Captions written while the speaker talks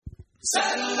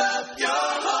Saddle up your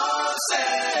horses.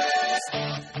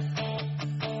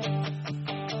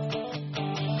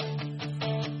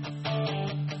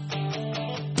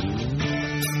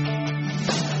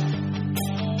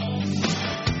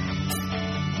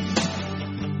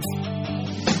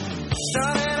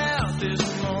 Started out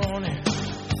this morning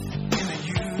in the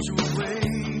usual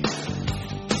way,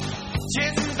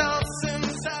 chasing thoughts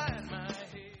inside my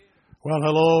head. Well,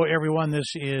 hello, everyone.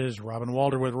 This is Robin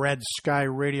Walter with Red Sky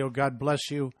Radio. God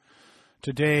bless you.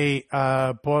 Today,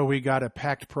 boy, we got a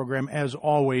packed program as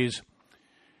always.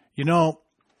 You know,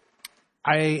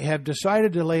 I have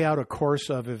decided to lay out a course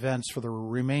of events for the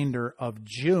remainder of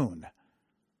June,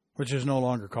 which is no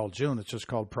longer called June. It's just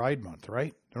called Pride Month,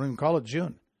 right? Don't even call it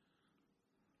June.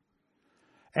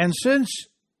 And since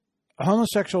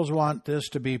homosexuals want this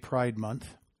to be Pride Month,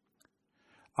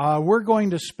 we're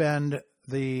going to spend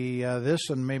this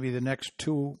and maybe the next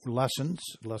two lessons,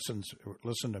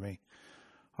 listen to me,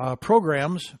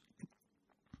 programs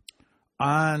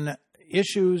on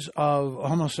issues of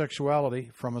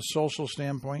homosexuality from a social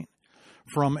standpoint,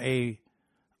 from a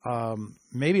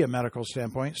maybe a medical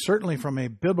standpoint, certainly from a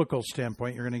biblical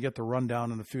standpoint. You're going to get the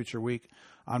rundown in a future week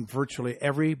on virtually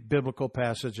every biblical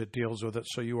passage that deals with it,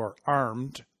 so you are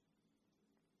armed.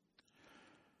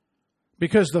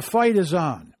 Because the fight is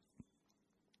on.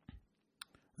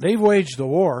 They've waged the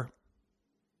war,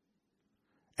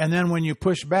 and then when you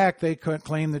push back, they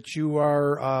claim that you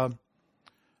are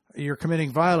you're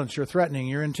committing violence, you're threatening,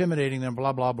 you're intimidating them,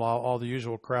 blah, blah, blah, all the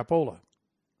usual crapola.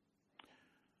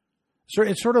 So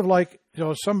it's sort of like, you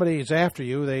know, somebody is after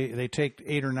you, they take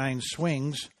 8 or 9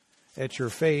 swings at your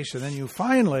face, and then you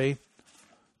finally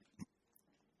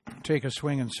take a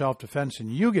swing in self-defense,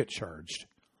 and you get charged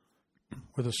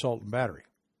with assault and battery.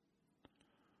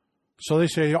 So they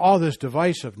say, all this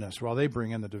divisiveness, well, they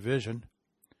bring in the division.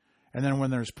 And then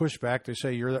when there's pushback, they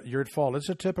say, you're at fault. It's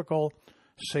a typical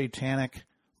satanic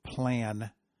plan.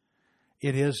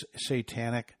 It is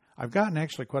satanic. I've gotten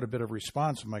actually quite a bit of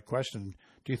response to my question,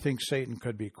 do you think Satan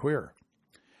could be queer?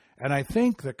 And I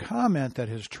think the comment that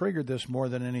has triggered this more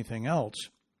than anything else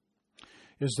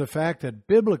is the fact that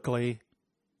biblically,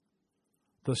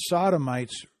 the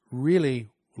Sodomites really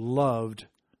loved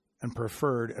and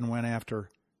preferred and went after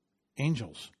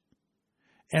angels.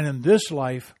 And in this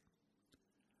life,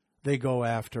 they go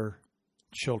after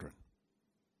children.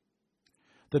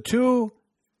 The two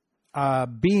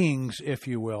beings, if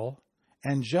you will,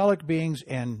 angelic beings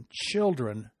and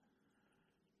children,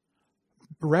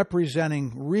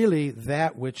 representing really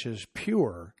that which is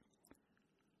pure,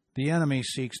 the enemy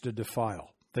seeks to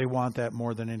defile. They want that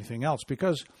more than anything else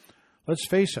because, let's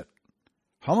face it,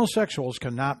 homosexuals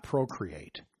cannot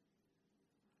procreate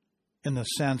in the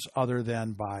sense other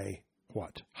than by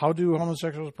what? How do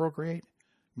homosexuals procreate?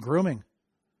 Grooming.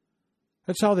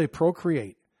 That's how they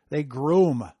procreate. They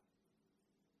groom.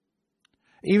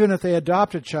 Even if they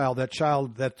adopt a child, that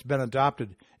child that's been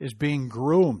adopted is being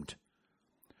groomed.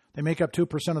 They make up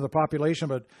 2% of the population,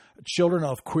 but children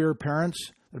of queer parents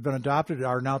that have been adopted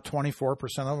are now 24%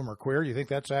 of them are queer. You think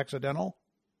that's accidental?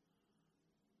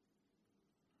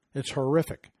 It's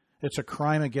horrific. It's a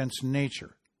crime against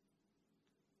nature.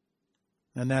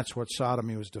 And that's what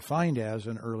sodomy was defined as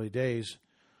in early days,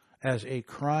 as a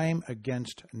crime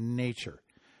against nature.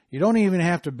 You don't even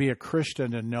have to be a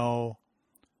Christian to know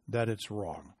that it's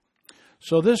wrong.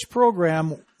 So this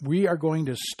program, we are going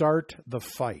to start the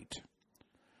fight.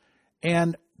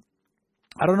 And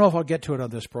I don't know if I'll get to it on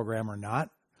this program or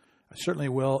not. I certainly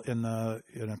will in a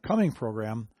coming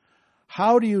program.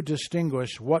 How do you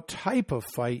distinguish what type of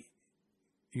fight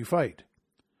you fight?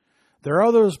 There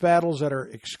are those battles that are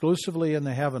exclusively in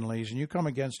the heavenlies, and you come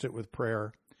against it with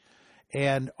prayer.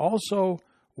 And also,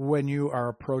 when you are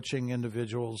approaching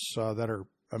individuals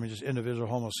just individual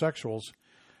homosexuals,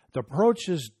 the approach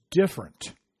is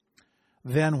different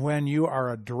than when you are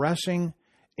addressing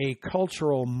a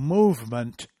cultural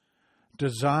movement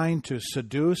designed to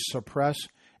seduce, suppress,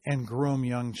 and groom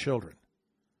young children.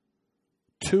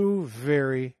 Two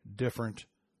very different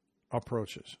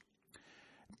approaches.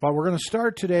 But we're going to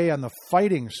start today on the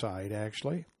fighting side,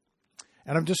 actually.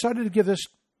 And I've decided to give this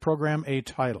program a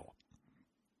title.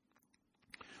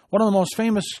 One of the most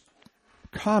famous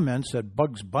comments that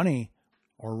Bugs Bunny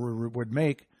would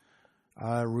make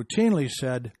routinely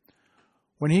said,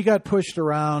 when he got pushed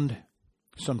around,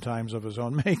 sometimes of his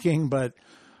own making, but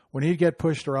when he'd get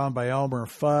pushed around by Elmer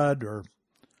Fudd or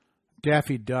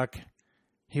Daffy Duck,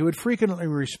 he would frequently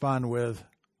respond with,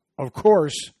 of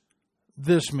course,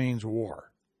 this means war.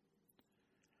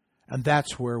 And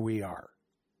that's where we are.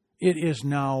 It is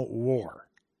now war.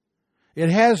 It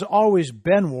has always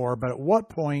been war, but at what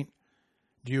point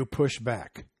do you push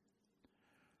back?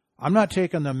 I'm not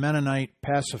taking the Mennonite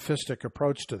pacifistic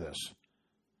approach to this.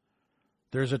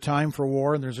 There's a time for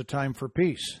war and there's a time for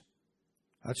peace.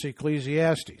 That's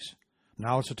Ecclesiastes.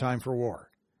 Now it's a time for war.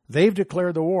 They've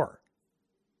declared the war.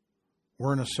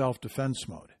 We're in a self-defense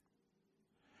mode.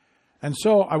 And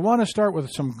so I want to start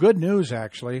with some good news,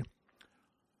 actually.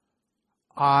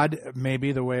 Odd,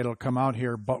 maybe the way it'll come out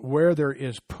here, but where there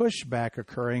is pushback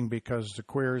occurring because the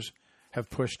queers have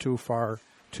pushed too far,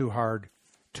 too hard,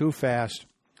 too fast,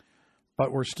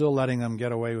 but we're still letting them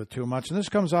get away with too much. And this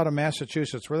comes out of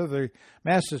Massachusetts.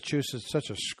 Massachusetts is such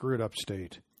a screwed up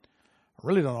state. I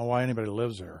really don't know why anybody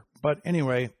lives there. But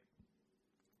anyway,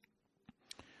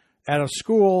 at a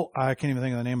school, I can't even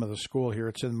think of the name of the school here.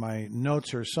 It's in my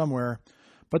notes here somewhere.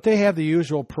 But they have the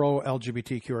usual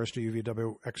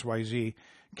pro-LGBTQRSTUVWXYZ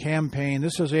campaign.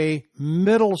 This is a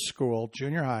middle school,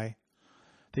 junior high.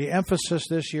 The emphasis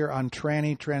this year on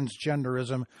tranny,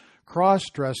 transgenderism,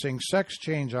 cross-dressing, sex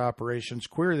change operations,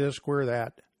 queer this, queer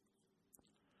that.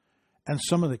 And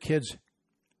some of the kids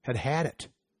had it.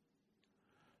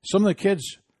 Some of the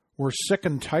kids were sick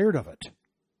and tired of it.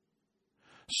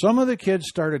 Some of the kids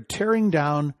started tearing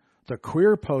down the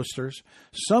queer posters.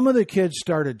 Some of the kids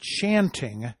started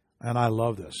chanting, and I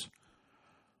love this,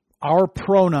 our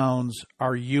pronouns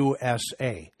are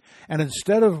USA. And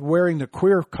instead of wearing the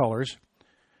queer colors,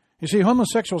 you see,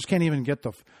 homosexuals can't even get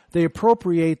they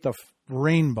appropriate the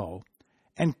rainbow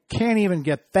and can't even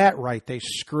get that right. They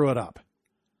screw it up.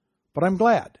 But I'm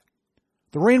glad.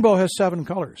 The rainbow has 7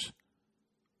 colors.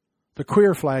 The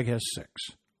queer flag has 6.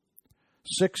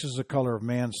 6 is the color of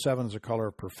man, 7 is the color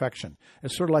of perfection.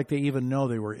 It's sort of like they even know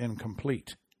they were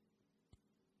incomplete.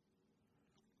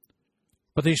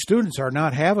 But these students are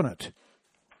not having it.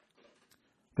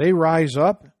 They rise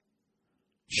up,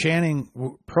 chanting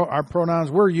our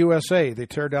pronouns, we're USA. They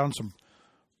tear down some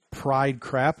pride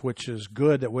crap, which is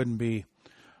good. That would be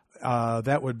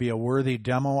a worthy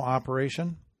demo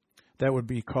operation. That would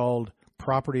be called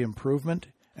property improvement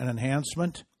and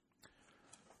enhancement.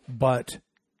 But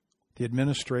the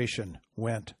administration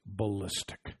went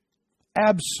ballistic.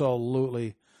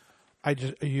 Absolutely.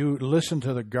 You listen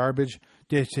to the garbage.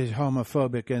 This is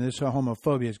homophobic, and this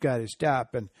homophobia has got to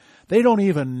stop. And they don't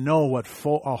even know what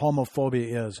a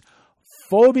homophobia is.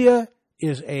 Phobia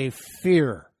is a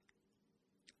fear.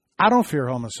 I don't fear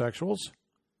homosexuals.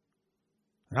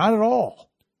 Not at all.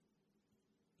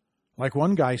 Like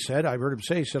one guy said, I heard him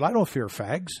say, he said, I don't fear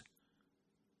fags.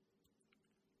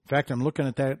 In fact, I'm looking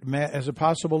at that as a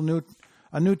possible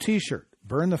new T-shirt.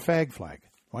 Burn the fag flag.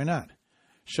 Why not?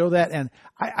 Show that. And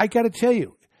I got to tell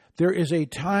you, there is a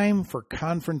time for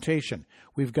confrontation.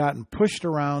 We've gotten pushed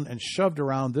around and shoved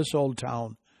around this old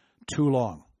town too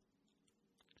long.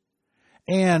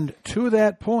 And to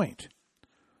that point,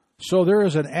 so there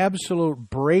is an absolute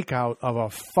breakout of a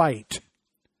fight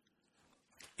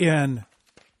in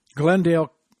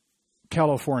Glendale,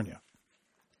 California,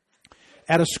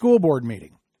 at a school board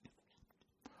meeting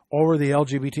over the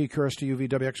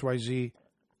LGBTQRSTUVWXYZ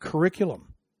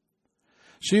curriculum.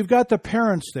 So you've got the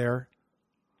parents there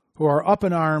who are up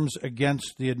in arms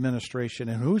against the administration,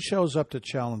 and who shows up to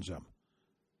challenge them?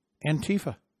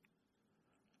 Antifa.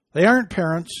 They aren't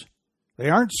parents. They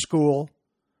aren't school.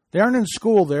 They aren't in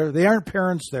school there. They aren't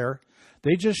parents there.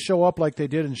 They just show up like they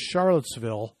did in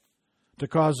Charlottesville to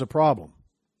cause a problem.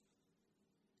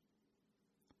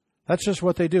 That's just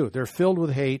what they do. They're filled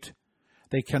with hate.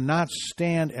 They cannot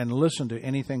stand and listen to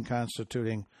anything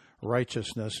constituting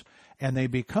righteousness. And they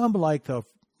become like the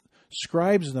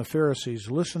scribes and the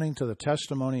Pharisees listening to the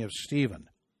testimony of Stephen.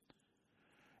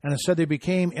 And it said they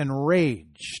became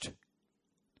enraged.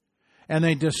 And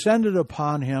they descended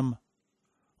upon him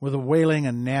with a wailing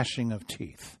and gnashing of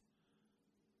teeth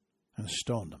and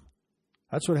stoned him.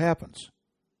 That's what happens.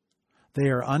 They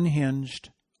are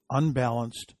unhinged,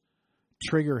 unbalanced,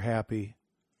 trigger happy,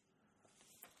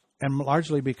 and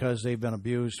largely because they've been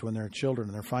abused when they're children,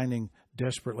 and they're finding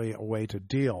desperately a way to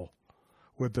deal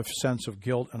with the sense of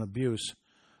guilt and abuse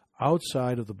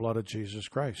outside of the blood of Jesus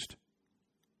Christ,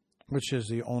 which is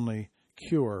the only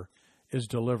cure, is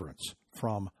deliverance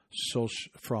from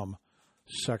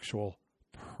sexual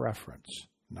preference,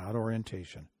 not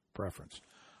orientation, preference.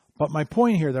 But my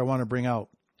point here that I want to bring out,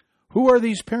 who are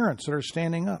these parents that are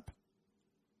standing up?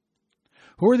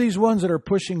 Who are these ones that are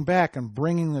pushing back and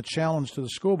bringing the challenge to the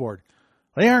school board?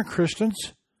 They aren't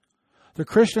Christians. The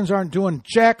Christians aren't doing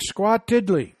jack squat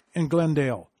diddly in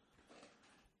Glendale.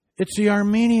 It's the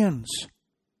Armenians.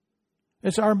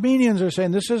 It's Armenians that are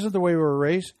saying, this isn't the way we were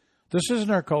raised. This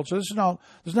isn't our culture. This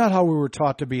is not how we were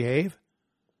taught to behave.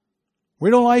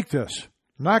 We don't like this.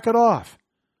 Knock it off.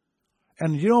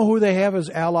 And you know who they have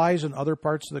as allies in other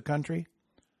parts of the country?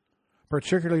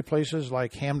 particularly places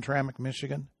like Hamtramck,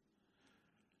 Michigan?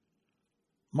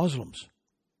 Muslims.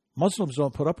 Muslims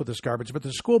don't put up with this garbage, but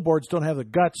the school boards don't have the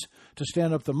guts to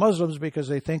stand up to Muslims because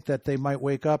they think that they might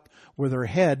wake up with their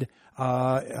head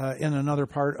in another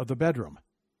part of the bedroom.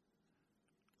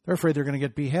 They're afraid they're going to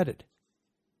get beheaded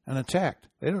and attacked.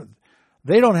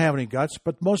 They don't have any guts,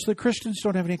 but most of the Christians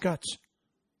don't have any guts.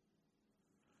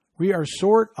 We are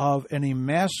sort of an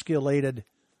emasculated,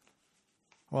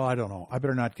 well, I don't know. I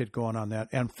better not get going on that.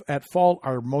 And at fault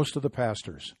are most of the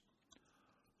pastors.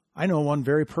 I know one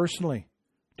very personally.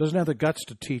 Doesn't have the guts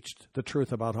to teach the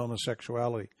truth about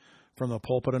homosexuality from the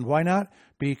pulpit. And why not?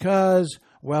 Because,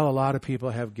 well, a lot of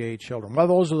people have gay children. Well,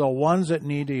 those are the ones that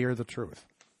need to hear the truth.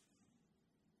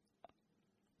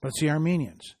 But it's the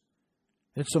Armenians.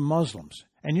 It's the Muslims.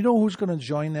 And you know who's going to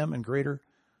join them in greater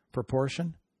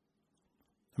proportion?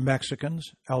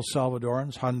 Mexicans, El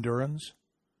Salvadorans, Hondurans.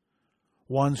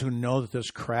 Ones who know that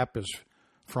this crap is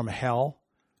from hell.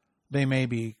 They may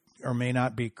be or may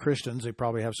not be Christians. They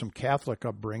probably have some Catholic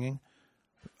upbringing.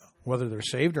 Whether they're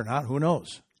saved or not, who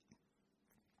knows?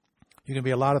 You can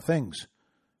be a lot of things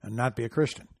and not be a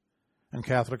Christian. And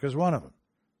Catholic is one of them.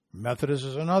 Methodist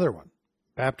is another one.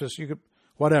 Baptist, you could,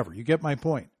 whatever. You get my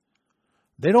point.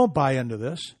 They don't buy into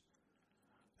this.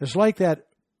 It's like that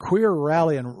queer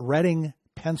rally in Reading,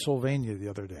 Pennsylvania the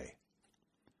other day.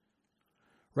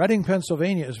 Reading,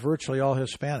 Pennsylvania is virtually all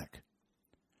Hispanic.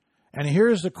 And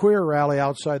here's the queer rally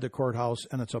outside the courthouse,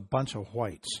 and it's a bunch of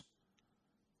whites.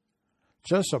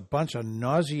 Just a bunch of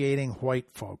nauseating white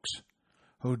folks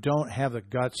who don't have the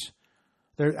guts.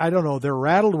 They're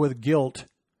rattled with guilt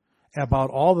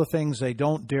about all the things they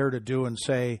don't dare to do and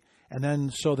say, and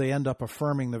then so they end up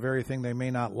affirming the very thing they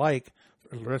may not like.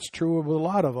 That's true with a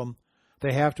lot of them.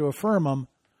 They have to affirm them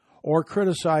or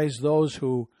criticize those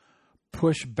who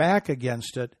push back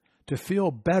against it to feel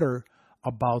better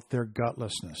about their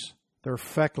gutlessness, their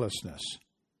fecklessness,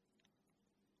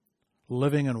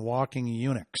 living and walking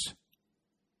eunuchs.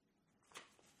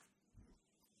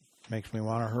 Makes me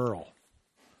want to hurl.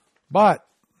 But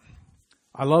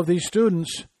I love these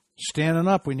students standing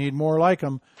up. We need more like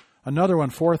them. Another one,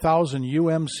 4,000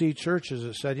 UMC churches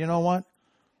that said, you know what?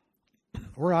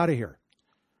 We're out of here.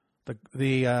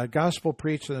 The gospel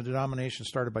preached in the denomination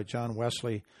started by John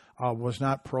Wesley was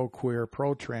not pro-queer,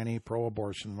 pro-tranny,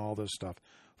 pro-abortion, and all this stuff.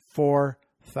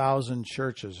 4,000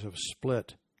 churches have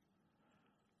split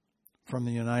from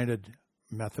the United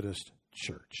Methodist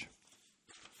Church.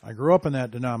 I grew up in that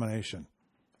denomination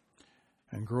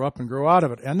and grew up and grew out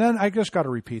of it. And then I just got to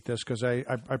repeat this because I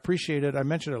appreciate it. I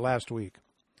mentioned it last week.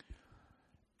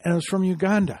 And it was from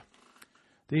Uganda.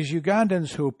 These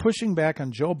Ugandans who are pushing back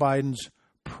on Joe Biden's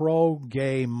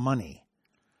pro-gay money.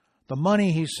 The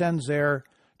money he sends there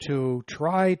to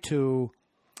try to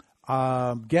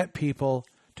get people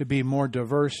to be more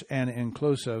diverse and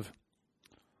inclusive.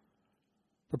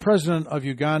 The president of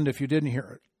Uganda, if you didn't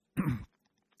hear it,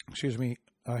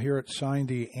 hear it, signed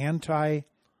the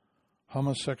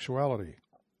Anti-Homosexuality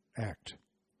Act.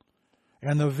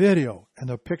 And the video and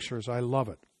the pictures, I love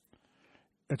it.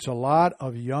 It's a lot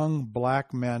of young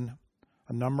black men,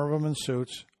 a number of them in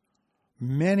suits,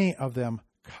 many of them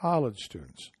college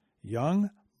students,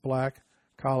 young black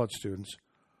college students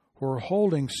who are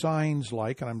holding signs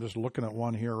like, and I'm just looking at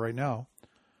one here right now,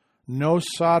 no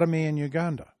sodomy in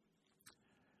Uganda.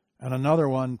 And another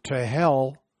one, to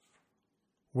hell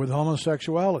with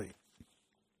homosexuality.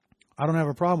 I don't have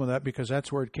a problem with that because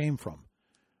that's where it came from.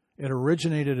 It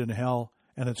originated in hell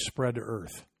and it spread to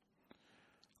earth.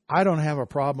 I don't have a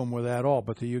problem with that at all,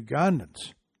 but the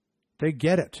Ugandans, they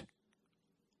get it.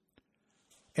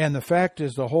 And the fact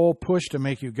is the whole push to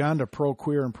make Uganda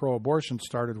pro-queer and pro-abortion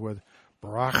started with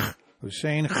Barack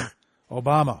Hussein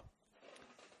Obama.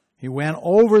 He went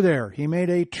over there. He made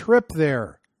a trip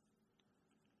there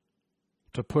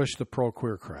to push the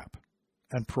pro-queer crap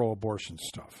and pro-abortion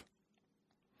stuff.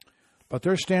 But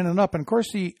they're standing up. And, of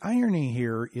course, the irony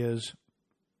here is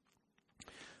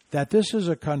that this is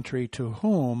a country to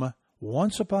whom,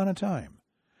 once upon a time,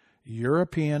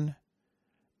 European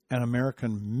and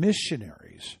American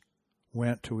missionaries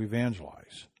went to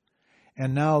evangelize.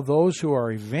 And now those who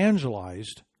are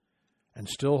evangelized and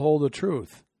still hold the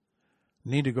truth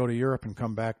need to go to Europe and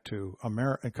come back to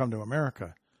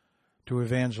America to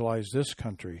evangelize this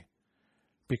country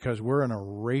because we're in a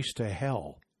race to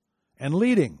hell and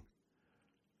leading.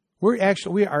 We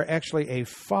are actually a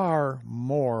far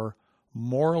more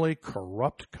morally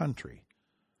corrupt country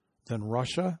than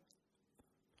Russia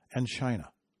and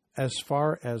China as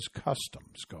far as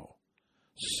customs go,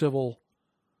 the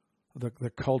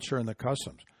culture and the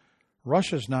customs.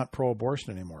 Russia's not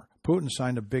pro-abortion anymore, Putin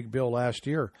signed a big bill last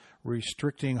year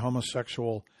restricting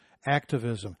homosexual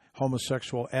activism,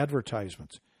 homosexual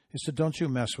advertisements. He said, don't you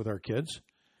mess with our kids.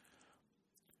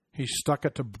 He stuck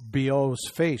it to B.O.'s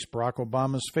face, Barack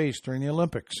Obama's face during the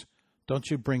Olympics. Don't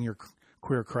you bring your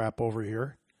queer crap over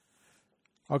here.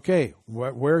 Okay,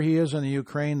 where he is in the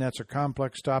Ukraine, that's a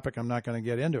complex topic. I'm not going to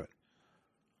get into it.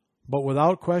 But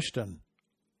without question,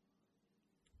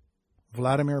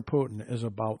 Vladimir Putin is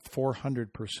about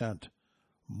 400%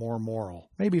 more moral,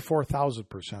 maybe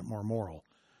 4,000% more moral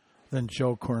than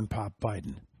Joe Cornpop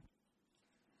Biden.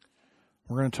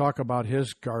 We're going to talk about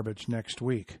his garbage next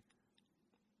week.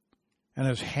 And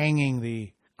is hanging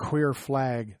the queer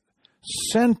flag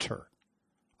center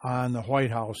on the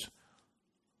White House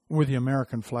with the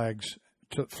American flags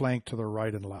flanked to the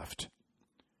right and left.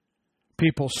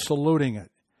 People saluting it.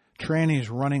 Trannies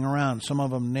running around, some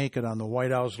of them naked on the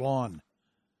White House lawn.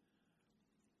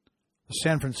 The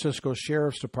San Francisco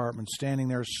Sheriff's Department standing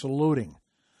there saluting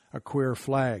a queer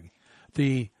flag.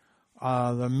 The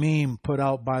meme put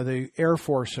out by the Air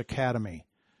Force Academy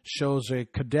shows a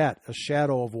cadet, a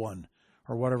shadow of one,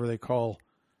 or whatever they call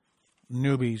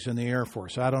newbies in the Air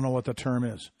Force. I don't know what the term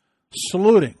is.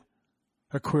 Saluting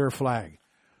a queer flag.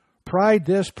 Pride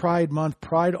this, Pride Month,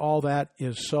 Pride all that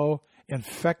is so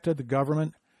infected the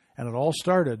government, and it all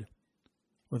started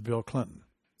with Bill Clinton.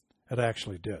 It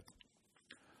actually did.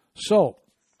 So,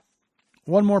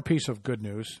 one more piece of good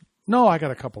news. No, I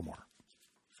got a couple more.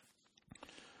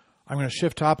 I'm going to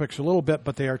shift topics a little bit,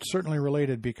 but they are certainly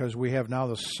related because we have now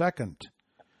the second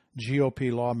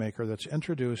GOP lawmaker that's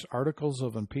introduced articles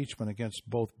of impeachment against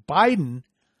both Biden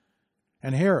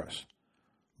and Harris.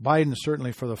 Biden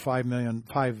certainly for the $5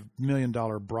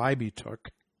 million bribe he took.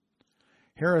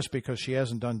 Harris because she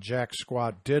hasn't done jack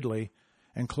squat diddly,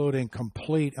 including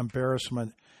complete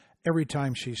embarrassment every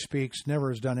time she speaks, never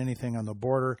has done anything on the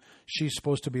border. She's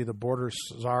supposed to be the border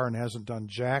czar and hasn't done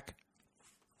jack.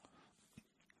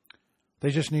 They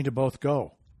just need to both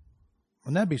go.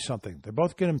 Wouldn't that be something? They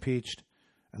both get impeached,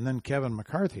 and then Kevin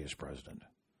McCarthy is president.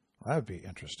 That would be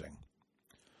interesting.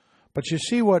 But you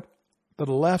see what the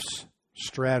left's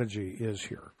strategy is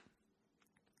here.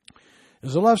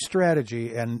 Is the left's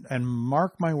strategy, and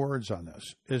mark my words on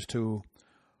this, is to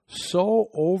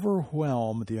so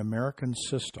overwhelm the American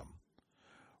system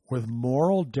with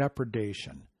moral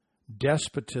depredation,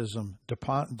 despotism,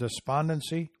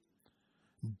 despondency,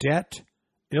 debt,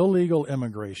 illegal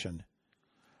immigration,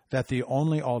 that the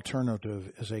only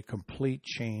alternative is a complete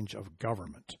change of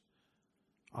government,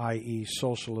 i.e.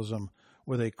 socialism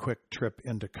with a quick trip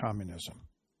into communism.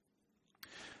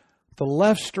 The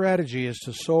left strategy is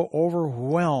to so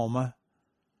overwhelm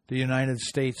the United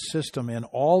States system in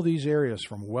all these areas,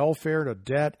 from welfare to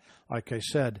debt, like I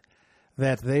said,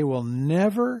 that they will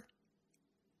never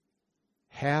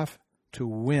have to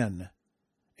win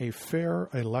a fair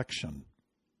election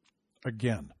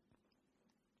again.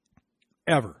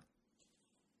 Ever.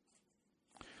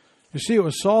 You see, it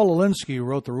was Saul Alinsky who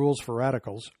wrote the Rules for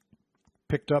Radicals,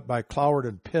 picked up by Cloward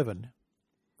and Piven,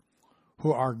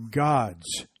 who are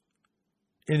gods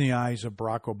in the eyes of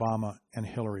Barack Obama and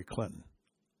Hillary Clinton.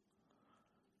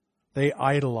 They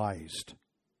idolized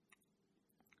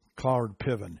Cloward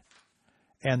Piven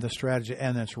and the strategy,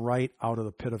 and it's right out of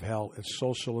the pit of hell. It's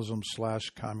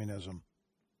socialism/communism.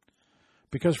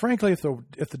 Because frankly, if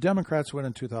the Democrats win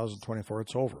in 2024,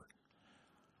 it's over.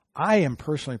 I am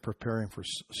personally preparing for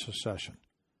secession.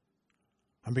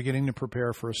 I'm beginning to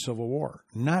prepare for a civil war,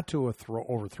 not to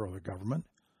overthrow the government.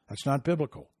 That's not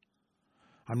biblical.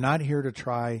 I'm not here to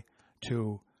try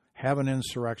to have an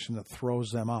insurrection that throws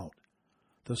them out.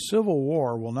 The Civil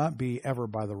War will not be ever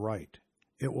by the right.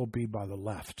 It will be by the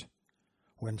left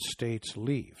when states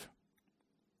leave.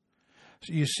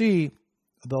 So you see,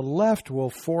 the left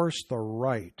will force the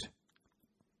right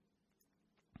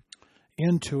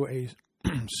into a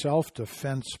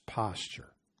self-defense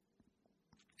posture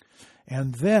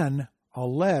and then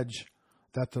allege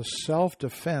that the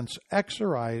self-defense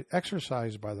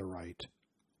exercised by the right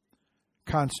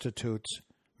constitutes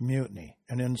mutiny,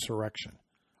 an insurrection,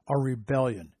 a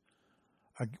rebellion,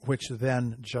 which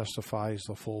then justifies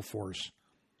the full force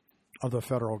of the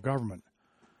federal government.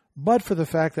 But for the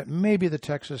fact that maybe the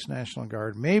Texas National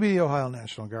Guard, maybe the Ohio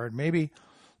National Guard, maybe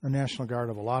the National Guard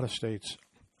of a lot of states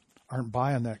aren't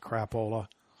buying that crapola,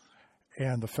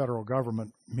 and the federal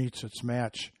government meets its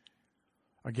match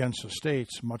against the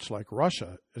states, much like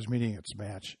Russia is meeting its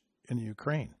match in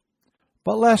Ukraine.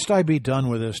 But lest I be done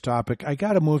with this topic, I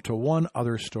got to move to one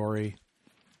other story.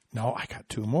 No, I got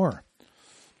two more.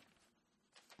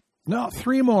 No,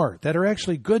 three more that are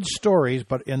actually good stories,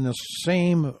 but in the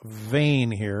same vein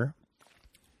here.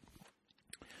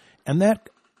 And that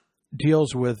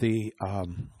deals with the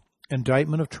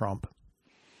indictment of Trump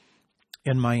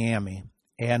in Miami.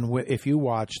 And if you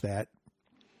watch that,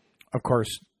 of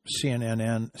course,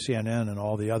 CNN and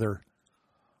all the other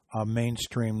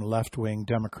mainstream left-wing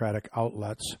Democratic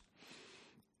outlets,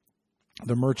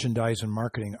 the merchandise and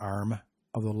marketing arm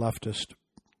of the leftist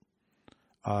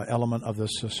element of the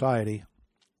society,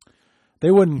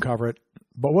 they wouldn't cover it.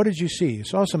 But what did you see? You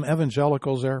saw some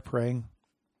evangelicals there praying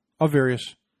of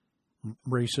various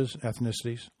races,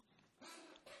 ethnicities.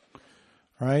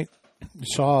 Right? You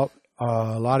saw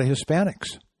a lot of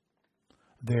Hispanics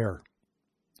there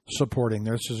supporting.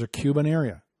 This is a Cuban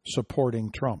area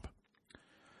supporting Trump.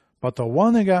 But the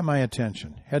one that got my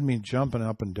attention, had me jumping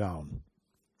up and down,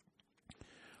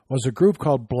 was a group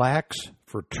called Blacks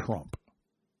for Trump.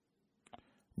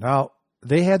 Now,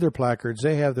 they had their placards,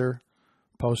 they have their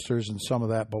posters and some of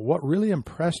that, but what really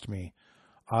impressed me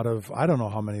out of, I don't know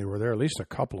how many were there, at least a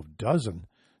couple of dozen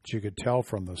that you could tell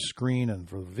from the screen and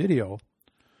from the video,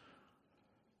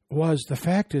 was the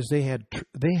fact is they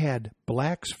had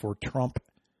Blacks for Trump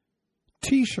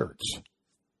T-shirts.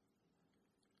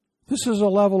 This is a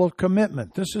level of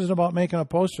commitment. This isn't about making a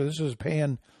poster. This is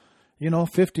paying,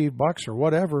 $50 or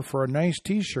whatever for a nice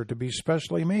T-shirt to be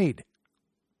specially made.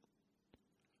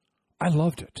 I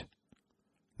loved it.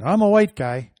 Now, I'm a white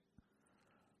guy,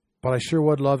 but I sure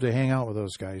would love to hang out with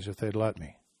those guys if they'd let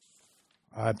me.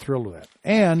 I'm thrilled with that.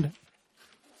 And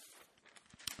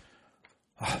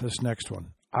this next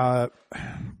one.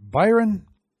 Byron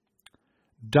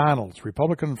Donalds,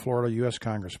 Republican in Florida, U.S.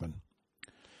 Congressman,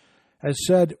 has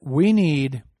said we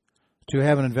need to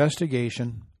have an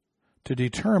investigation to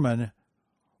determine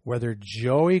whether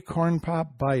Joey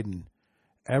Cornpop Biden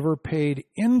ever paid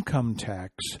income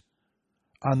tax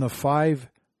on the $5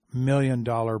 million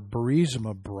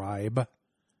Burisma bribe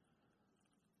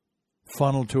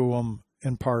funneled to him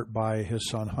in part by his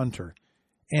son Hunter.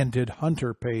 And did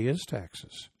Hunter pay his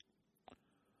taxes?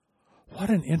 What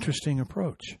an interesting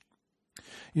approach.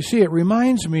 You see, it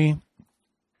reminds me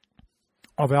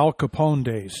of Al Capone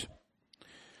days.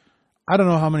 I don't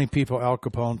know how many people Al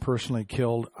Capone personally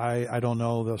killed. I don't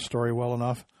know the story well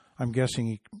enough. I'm guessing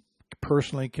he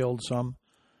personally killed some.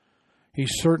 He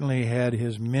certainly had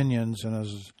his minions and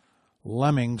his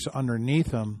lemmings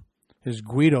underneath him, his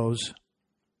Guidos,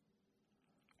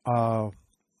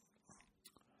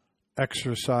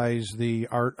 exercise the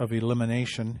art of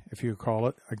elimination, if you call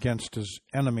it, against his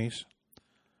enemies.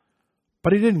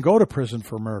 But he didn't go to prison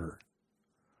for murder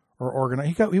or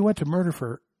organize. He went to murder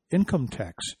for income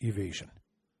tax evasion.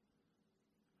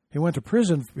 He went to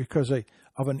prison because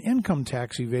of an income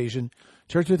tax evasion.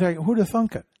 Church would think, who'd have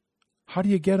thunk it? How do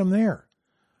you get him there?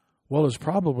 Well, it's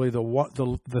probably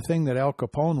the thing that Al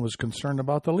Capone was concerned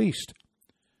about the least.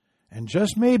 And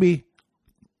just maybe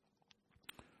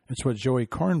it's what Joey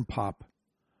Cornpop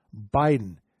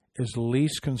Biden is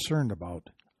least concerned about,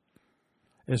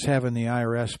 is having the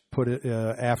IRS put it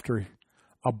after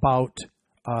about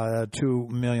 $2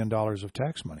 million of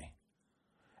tax money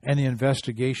and the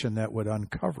investigation that would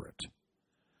uncover it.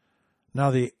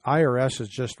 Now, the IRS is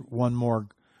just one more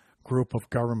group of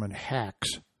government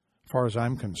hacks, as far as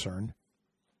I'm concerned.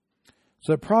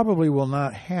 So it probably will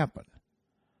not happen.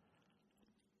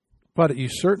 But you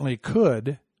certainly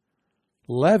could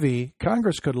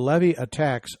Congress could levy a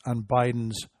tax on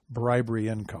Biden's bribery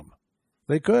income.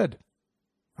 They could.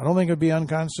 I don't think it would be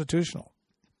unconstitutional.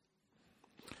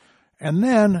 And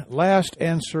then, last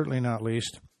and certainly not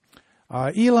least,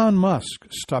 Elon Musk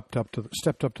stepped up to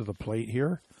the plate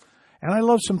here. And I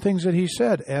love some things that he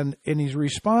said. And he's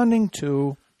responding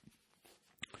to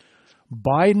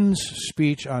Biden's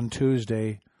speech on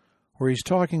Tuesday, where he's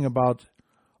talking about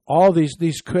all these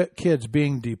kids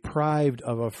being deprived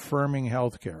of affirming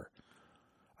health care,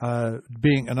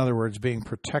 in other words, being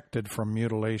protected from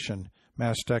mutilation,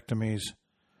 mastectomies,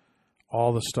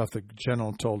 all the stuff, the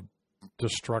genital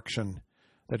destruction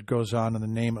that goes on in the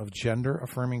name of gender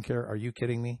affirming care. Are you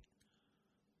kidding me?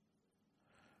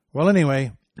 Well,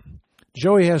 anyway,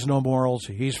 Joey has no morals.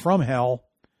 He's from hell.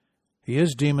 He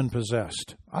is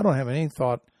demon-possessed. I don't have any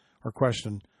thought or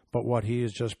question but what he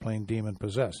is just plain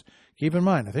demon-possessed. Keep in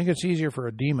mind, I think it's easier for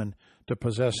a demon to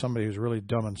possess somebody who's really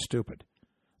dumb and stupid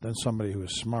than somebody who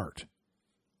is smart.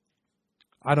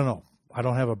 I don't know. I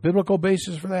don't have a biblical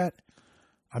basis for that.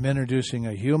 I'm introducing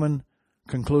a human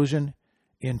conclusion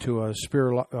into a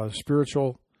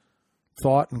spiritual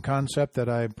thought and concept that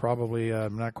I probably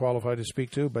am not qualified to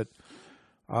speak to, but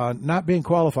not being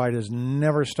qualified has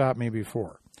never stopped me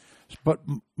before. But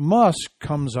Musk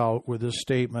comes out with this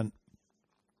statement,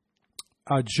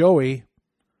 Joey,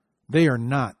 they are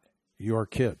not your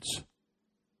kids.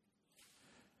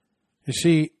 You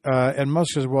see, and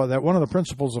Musk says, well, that one of the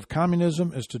principles of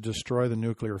communism is to destroy the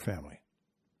nuclear family.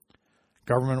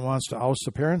 Government wants to oust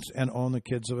the parents and own the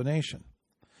kids of a nation.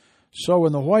 So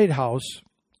when the White House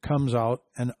comes out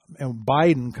and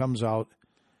Biden comes out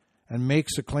and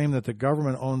makes the claim that the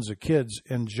government owns the kids,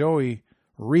 and Joey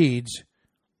reads,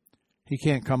 he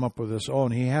can't come up with his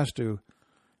own.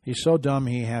 He's so dumb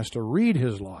he has to read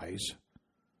his lies.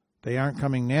 They aren't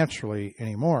coming naturally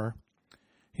anymore.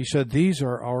 He said, these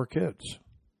are our kids.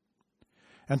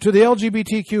 And to the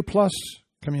LGBTQ plus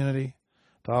community,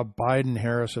 the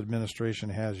Biden-Harris administration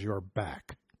has your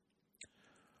back.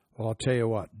 Well, I'll tell you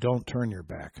what, don't turn your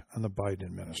back on the Biden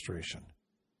administration.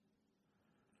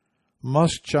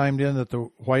 Musk chimed in that the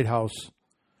White House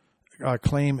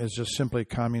claim is just simply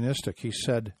communistic. He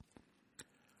said,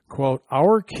 quote,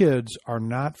 our kids are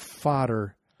not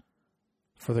fodder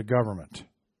for the government.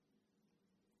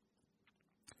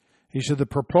 He said the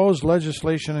proposed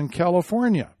legislation in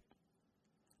California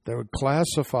that would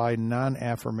classify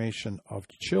non-affirmation of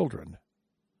children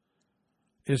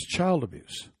is child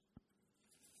abuse.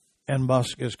 And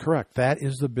Musk is correct. That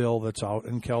is the bill that's out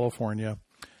in California,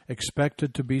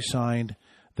 expected to be signed,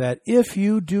 that if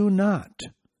you do not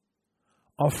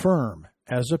affirm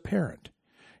as a parent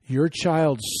your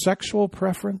child's sexual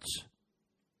preference,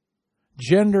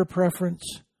 gender preference,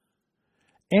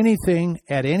 anything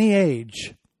at any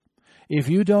age, if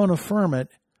you don't affirm it,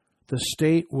 the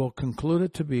state will conclude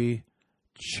it to be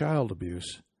child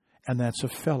abuse, and that's a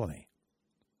felony.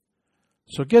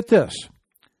 So get this.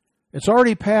 It's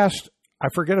already passed. I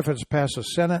forget if it's passed the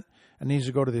Senate and needs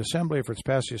to go to the Assembly. If it's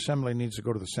passed the Assembly, it needs to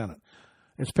go to the Senate.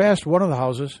 It's passed one of the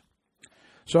houses.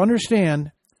 So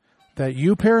understand that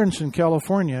you parents in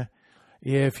California,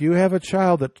 if you have a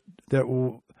child that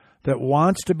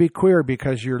wants to be queer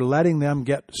because you're letting them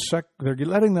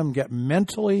get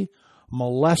mentally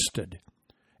molested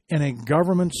in a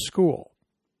government school,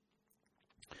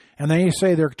 and they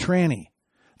say they're tranny,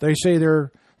 they say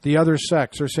they're the other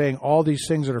sex, they're saying all these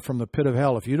things that are from the pit of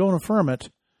hell. If you don't affirm it,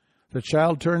 the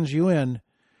child turns you in,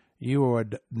 you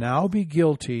would now be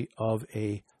guilty of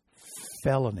a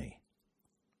felony.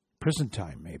 Prison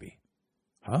time, maybe.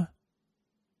 Huh?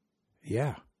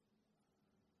 Yeah.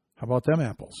 How about them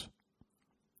apples?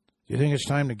 Do you think it's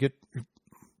time to get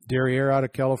derriere out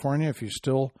of California if you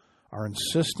still are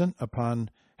insistent upon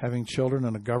having children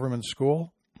in a government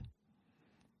school?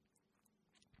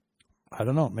 I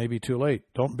don't know. Maybe too late.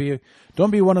 Don't be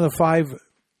one of the 5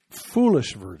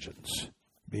 foolish virgins.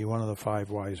 Be one of the 5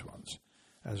 wise ones,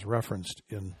 as referenced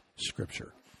in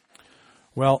Scripture.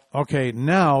 Well, okay,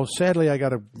 now, sadly, I got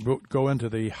to go into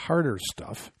the harder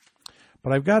stuff,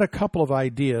 but I've got a couple of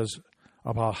ideas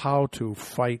about how to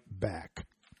fight back.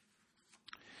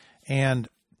 And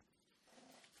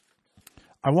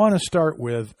I want to start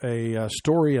with a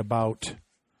story about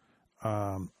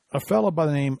a fellow by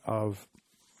the name of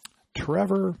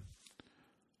Trevor.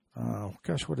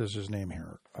 What is his name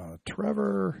here?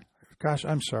 Trevor. Gosh,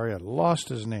 I'm sorry, I lost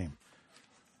his name.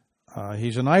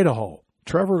 He's in Idaho.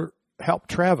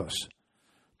 Travis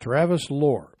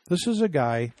Lohr. This is a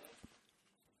guy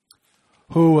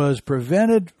who was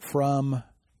prevented from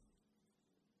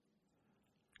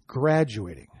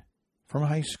graduating from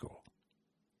high school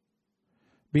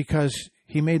because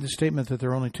he made the statement that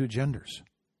there are only 2 genders.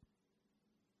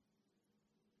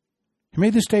 He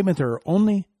made the statement there are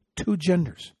only 2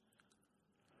 genders.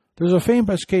 There's a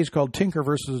famous case called Tinker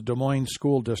versus Des Moines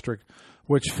School District,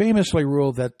 which famously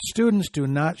ruled that students do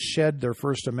not shed their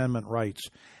First Amendment rights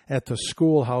at the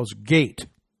schoolhouse gate.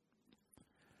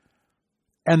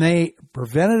 And they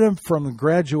prevented him from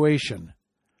graduation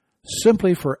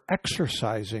simply for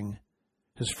exercising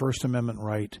his First Amendment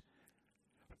right,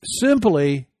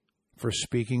 simply for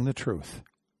speaking the truth.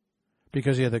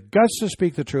 Because he had the guts to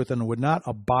speak the truth and would not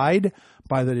abide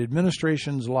by the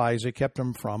administration's lies that kept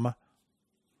him from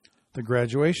the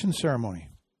graduation ceremony.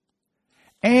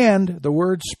 And the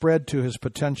word spread to his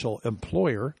potential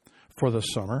employer for the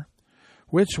summer,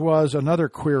 which was another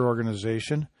queer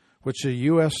organization, which is the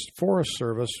U.S. Forest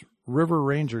Service River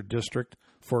Ranger District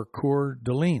for Coeur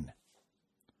d'Alene.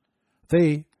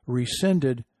 They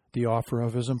rescinded the offer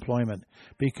of his employment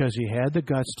because he had the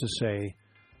guts to say,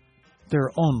 there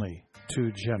are only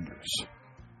 2 genders.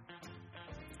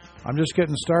 I'm just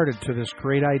getting started to this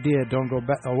great idea. Don't go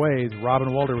away.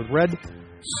 Robin Walter with Red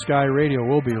Sky Radio.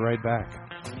 We'll be right back.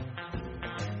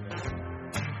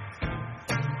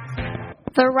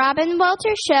 The Robin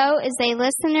Walter Show is a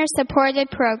listener-supported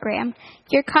program.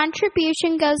 Your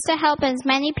contribution goes to help as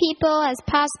many people as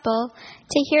possible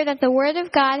to hear that the Word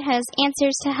of God has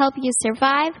answers to help you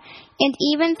survive and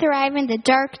even thrive in the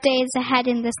dark days ahead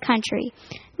in this country.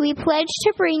 We pledge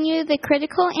to bring you the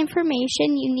critical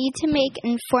information you need to make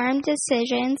informed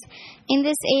decisions in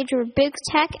this age where big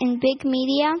tech and big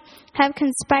media have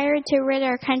conspired to rid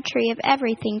our country of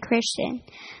everything Christian.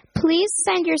 Please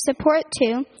send your support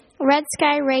to Red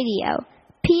Sky Radio,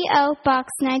 P.O.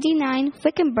 Box 99,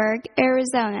 Wickenburg,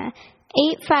 Arizona,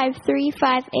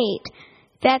 85358.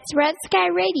 That's Red Sky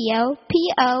Radio,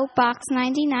 P.O. Box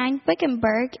 99,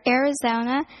 Wickenburg,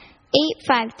 Arizona,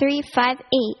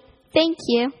 85358. Thank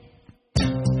you.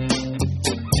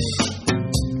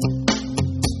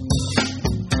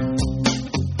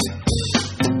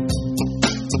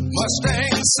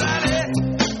 Mustang Sally.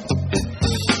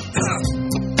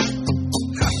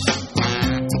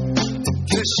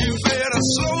 Guess you better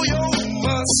slow your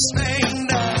Mustang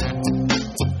down.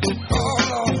 Oh,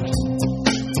 Lord.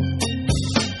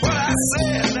 What I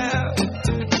said now.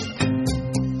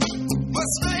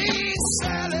 Mustang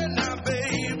Sally now,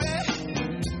 baby.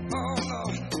 Oh,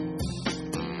 Lord.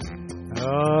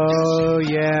 Oh,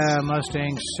 yeah,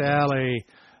 Mustang Sally,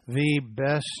 the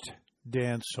best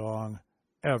dance song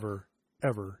ever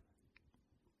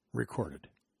recorded.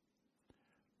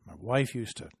 My wife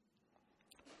used to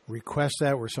request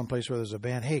that. We're someplace where there's a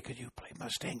band. Hey, could you play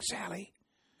Mustang Sally?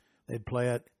 They'd play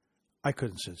it. I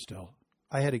couldn't sit still.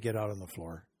 I had to get out on the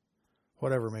floor.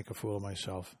 Whatever, make a fool of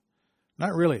myself.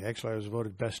 Not really. Actually, I was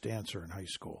voted best dancer in high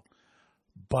school.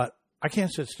 But I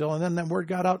can't sit still. And then that word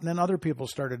got out, and then other people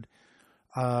started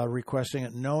requesting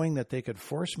it, knowing that they could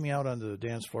force me out onto the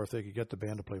dance floor if they could get the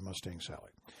band to play Mustang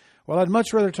Sally. Well, I'd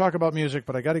much rather talk about music,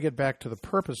 but I got to get back to the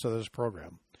purpose of this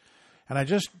program. And I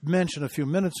just mentioned a few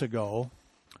minutes ago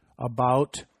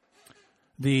about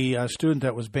the student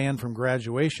that was banned from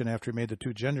graduation after he made the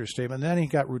two gender statement. And then he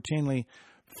got routinely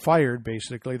fired,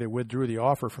 basically. They withdrew the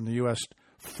offer from the U.S.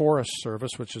 Forest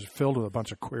Service, which is filled with a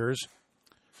bunch of queers,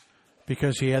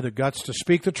 because he had the guts to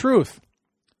speak the truth.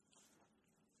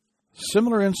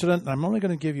 Similar incident, and I'm only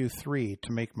going to give you three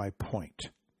to make my point.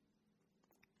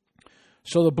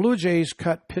 So the Blue Jays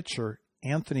cut pitcher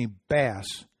Anthony Bass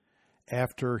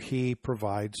after he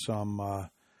provides some,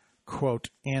 quote,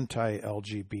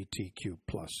 anti-LGBTQ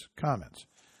plus comments.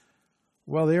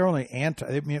 Well, they're only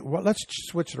let's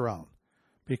switch it around,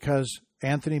 because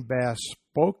Anthony Bass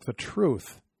spoke the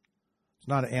truth. It's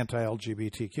not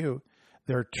anti-LGBTQ.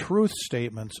 They're truth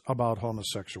statements about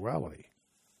homosexuality.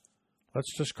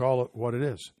 Let's just call it what it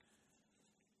is.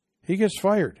 He gets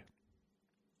fired.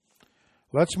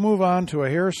 Let's move on to a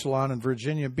hair salon in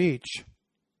Virginia Beach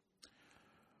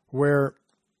where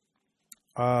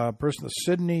a person,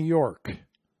 Sydney York,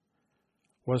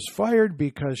 was fired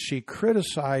because she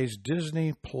criticized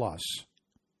Disney Plus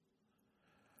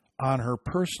on her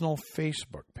personal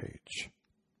Facebook page.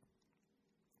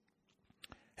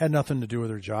 Had nothing to do with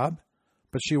her job,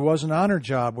 but she wasn't on her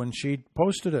job when she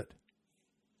posted it.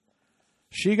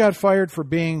 She got fired for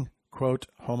being, quote,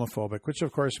 homophobic, which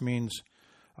of course means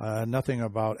nothing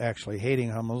about actually hating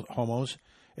homos.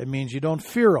 It means you don't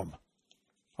fear them.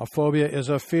 A phobia is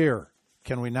a fear.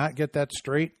 Can we not get that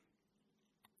straight?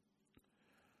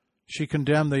 She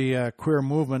condemned the queer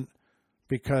movement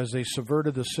because they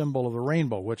subverted the symbol of the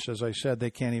rainbow, which, as I said,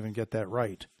 they can't even get that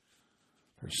right.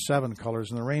 There's 7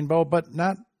 colors in the rainbow, but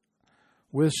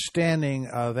notwithstanding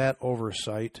that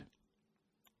oversight,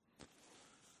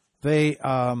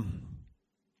 York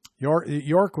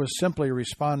was simply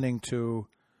responding to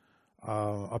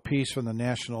a piece from the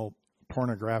National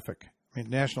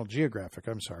Geographic,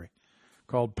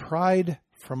 called Pride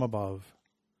from Above,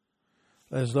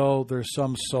 as though there's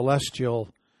some celestial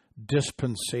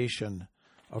dispensation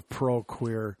of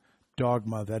pro-queer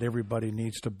dogma that everybody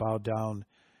needs to bow down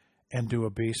and do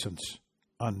obeisance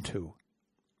unto.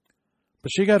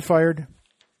 But she got fired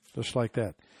just like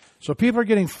that. So people are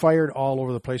getting fired all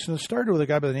over the place. And it started with a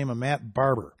guy by the name of Matt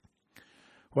Barber,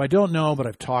 who I don't know, but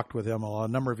I've talked with him a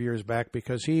number of years back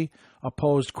because he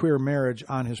opposed queer marriage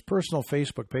on his personal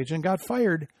Facebook page and got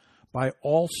fired by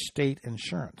Allstate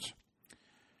Insurance.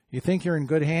 You think you're in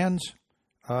good hands?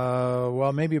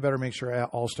 Well, maybe you better make sure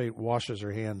Allstate washes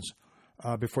their hands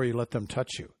before you let them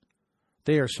touch you.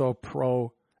 They are so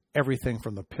pro everything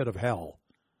from the pit of hell.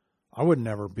 I would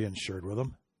never be insured with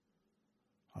them.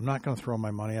 I'm not going to throw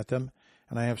my money at them,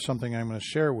 and I have something I'm going to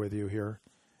share with you here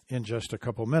in just a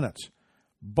couple minutes.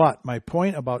 But my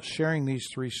point about sharing these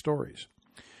 3 stories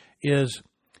is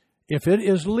if it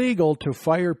is legal to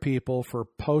fire people for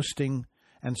posting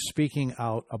and speaking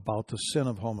out about the sin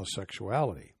of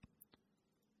homosexuality,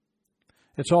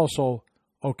 It's also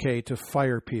okay to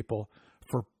fire people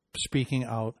for speaking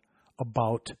out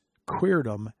about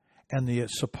queerdom and the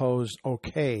supposed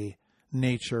okay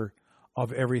nature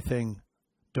of everything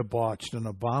debauched and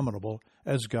abominable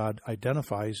as God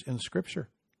identifies in Scripture.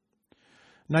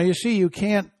 Now, you see, you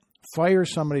can't fire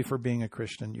somebody for being a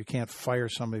Christian. You can't fire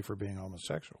somebody for being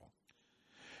homosexual.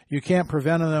 You can't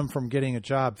prevent them from getting a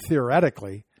job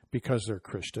theoretically because they're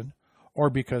Christian or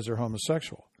because they're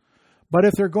homosexual. But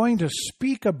if they're going to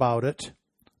speak about it,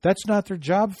 that's not their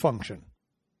job function.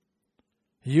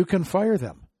 You can fire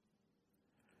them.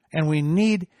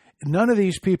 And none of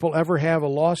these people ever have a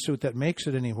lawsuit that makes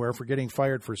it anywhere for getting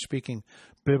fired for speaking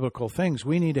biblical things.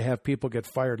 We need to have people get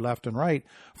fired left and right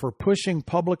for pushing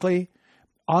publicly,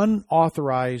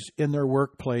 unauthorized in their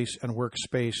workplace and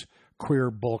workspace, queer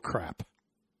bullcrap.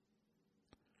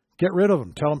 Get rid of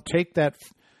them. Tell them, take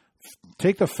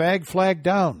the fag flag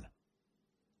down.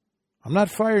 I'm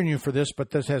not firing you for this, but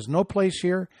this has no place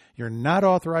here. You're not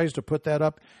authorized to put that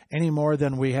up any more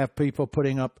than we have people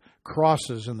putting up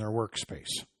crosses in their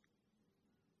workspace.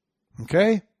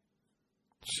 Okay?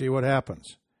 See what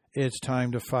happens. It's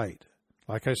time to fight.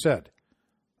 Like I said,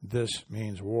 this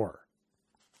means war.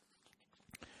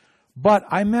 But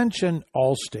I mentioned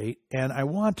Allstate, and I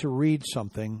want to read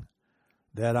something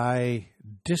that I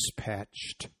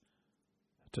dispatched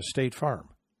to State Farm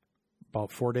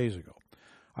about 4 days ago.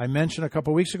 I mentioned a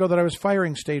couple weeks ago that I was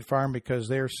firing State Farm because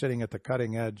they're sitting at the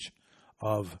cutting edge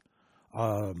of,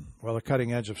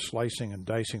 slicing and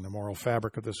dicing the moral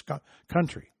fabric of this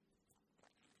country.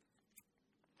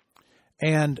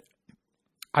 And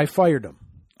I fired them.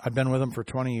 I've been with them for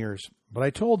 20 years. But I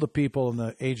told the people in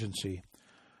the agency,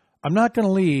 I'm not going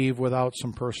to leave without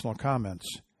some personal comments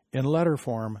in letter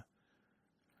form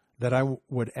that I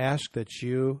would ask that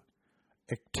you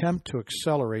attempt to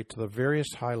accelerate to the various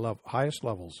highest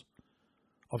levels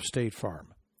of State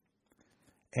Farm.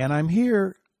 And I'm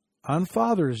here on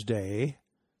Father's Day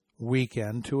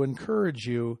weekend to encourage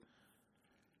you,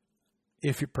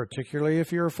 particularly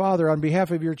if you're a father, on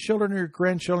behalf of your children or your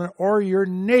grandchildren or your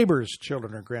neighbor's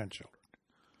children or grandchildren.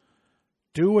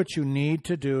 Do what you need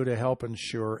to do to help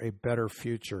ensure a better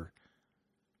future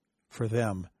for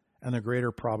them and the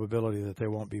greater probability that they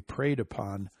won't be preyed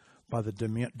upon by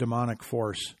the demonic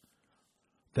force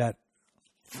that,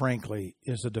 frankly,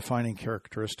 is the defining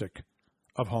characteristic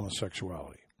of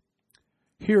homosexuality.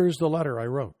 Here's the letter I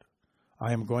wrote.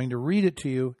 I am going to read it to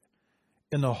you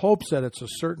in the hopes that it's a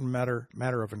certain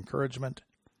matter of encouragement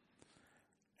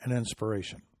and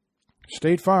inspiration.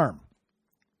 State Farm.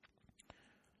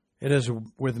 It is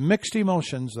with mixed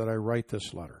emotions that I write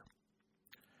this letter.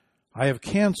 I have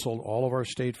canceled all of our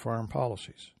State Farm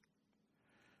policies.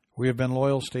 We have been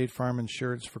loyal State Farm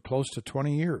insureds for close to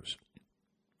 20 years,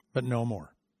 but no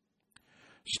more.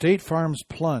 State Farm's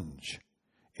plunge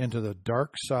into the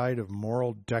dark side of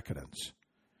moral decadence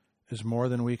is more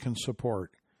than we can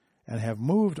support, and have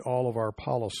moved all of our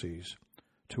policies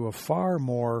to a far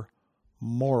more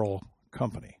moral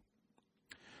company.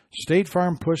 State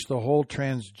Farm pushed the whole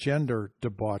transgender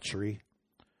debauchery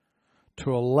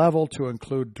to a level to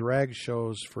include drag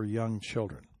shows for young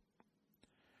children.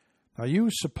 Now, you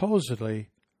supposedly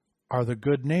are the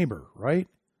good neighbor, right?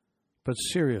 But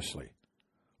seriously,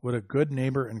 would a good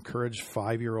neighbor encourage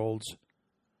 5-year-olds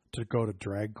to go to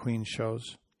drag queen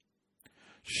shows?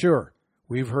 Sure,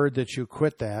 we've heard that you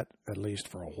quit that, at least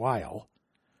for a while,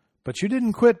 but you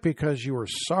didn't quit because you were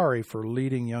sorry for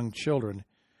leading young children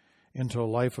into a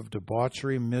life of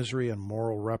debauchery, misery, and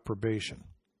moral reprobation.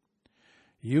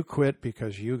 You quit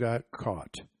because you got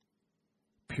caught.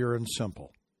 Pure and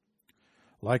simple.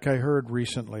 Like I heard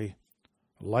recently,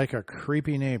 like a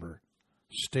creepy neighbor,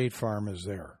 State Farm is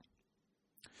there.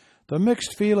 The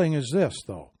mixed feeling is this,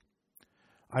 though.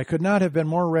 I could not have been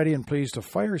more ready and pleased to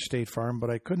fire State Farm, but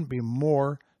I couldn't be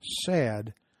more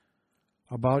sad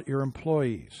about your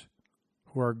employees,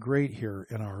 who are great here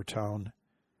in our town,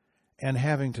 and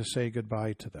having to say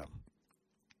goodbye to them.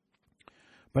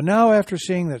 But now, after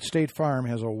seeing that State Farm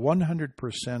has a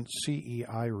 100%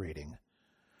 CEI rating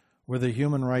with the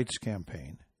Human Rights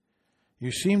Campaign,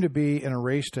 you seem to be in a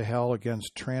race to hell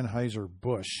against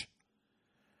Anheuser-Busch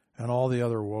and all the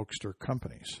other wokester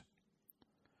companies.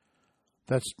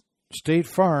 That State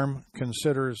Farm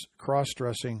considers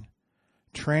cross-dressing,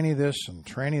 tranny this and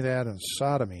tranny that, and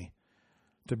sodomy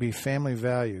to be family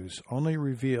values only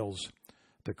reveals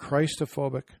the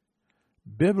Christophobic,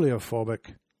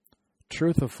 bibliophobic,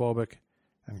 truthophobic,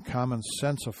 and common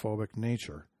sensophobic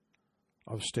nature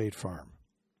of State Farm.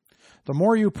 The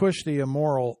more you push the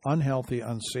immoral, unhealthy,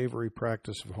 unsavory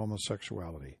practice of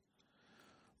homosexuality,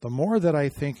 the more that I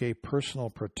think a personal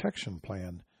protection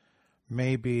plan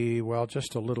may be, well,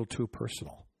 just a little too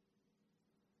personal.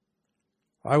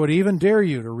 I would even dare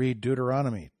you to read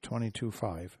Deuteronomy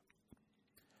 22:5,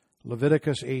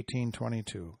 Leviticus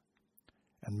 18:22,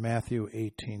 and Matthew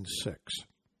 18:6.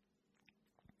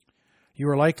 You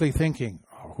are likely thinking,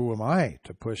 oh, who am I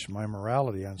to push my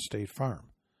morality on State Farm?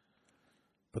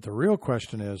 But the real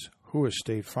question is, who is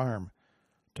State Farm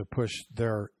to push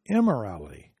their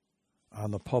immorality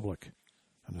on the public,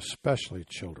 and especially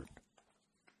children?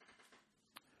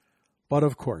 But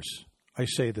of course, I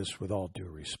say this with all due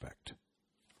respect.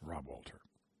 Rob Walter.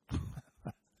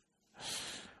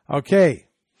 Okay.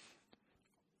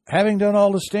 Having done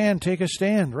all to stand, take a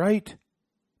stand, right?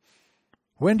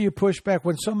 When do you push back?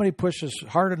 When somebody pushes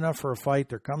hard enough for a fight,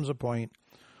 there comes a point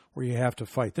where you have to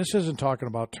fight. This isn't talking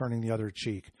about turning the other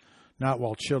cheek, not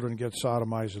while children get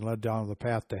sodomized and led down the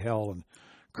path to hell and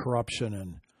corruption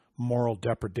and moral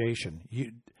degradation.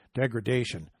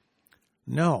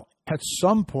 No, at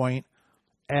some point,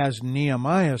 as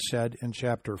Nehemiah said in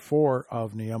chapter 4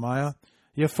 of Nehemiah,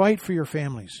 you fight for your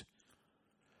families.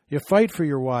 You fight for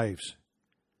your wives,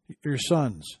 your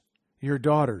sons, your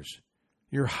daughters,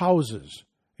 your houses,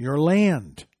 your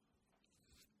land.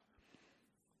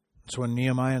 So when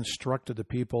Nehemiah instructed the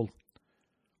people,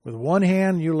 with one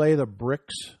hand you lay the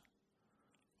bricks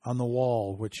on the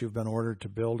wall which you've been ordered to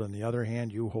build, and the other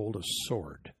hand you hold a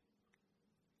sword.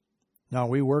 Now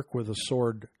we work with the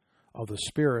sword of the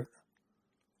Spirit,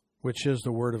 which is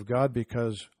the Word of God,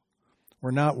 because we're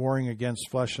not warring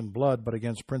against flesh and blood, but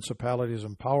against principalities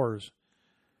and powers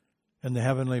in the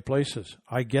heavenly places.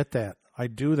 I get that. I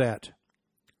do that.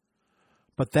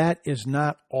 But that is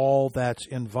not all that's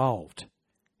involved.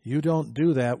 You don't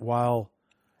do that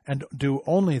and do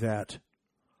only that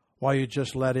while you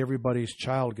just let everybody's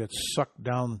child get sucked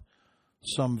down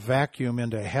some vacuum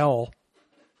into hell.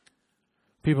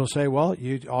 People say, well,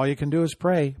 all you can do is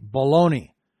pray.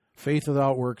 Baloney. Faith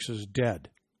without works is dead.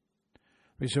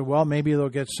 We say, well, maybe they'll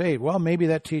get saved. Well, maybe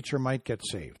that teacher might get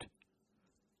saved.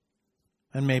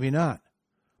 And maybe not.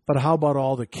 But how about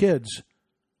all the kids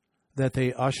that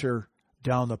they usher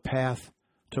down the path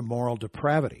to moral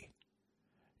depravity?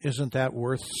 Isn't that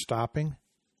worth stopping?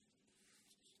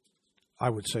 I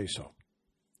would say so.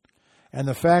 And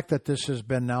the fact that this has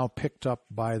been now picked up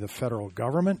by the federal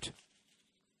government,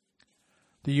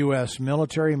 the U.S.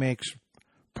 military makes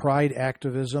Pride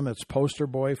activism its poster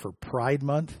boy for Pride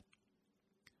Month.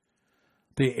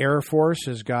 The Air Force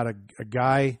has got a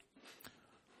guy,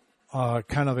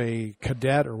 kind of a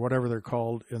cadet or whatever they're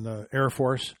called in the Air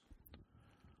Force,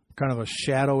 kind of a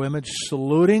shadow image,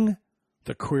 saluting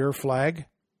the queer flag.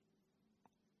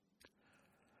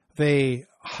 They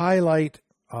highlight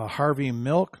Harvey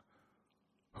Milk,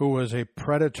 who was a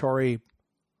predatory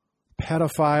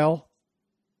pedophile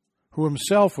who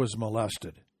himself was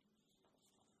molested.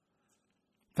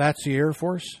 That's the Air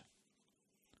Force.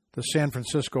 The San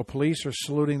Francisco police are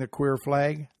saluting the queer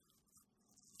flag.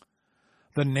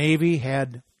 The Navy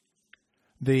had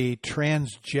the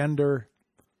transgender,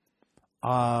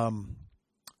 I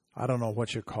don't know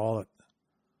what you call it,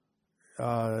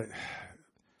 a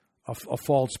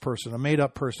false person, a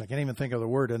made-up person. I can't even think of the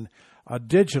word. And a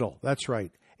digital, that's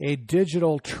right, a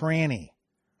digital tranny,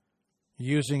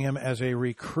 using him as a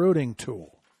recruiting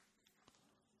tool.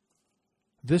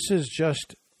 This is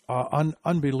just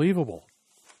unbelievable.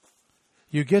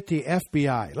 You get the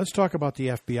FBI. Let's talk about the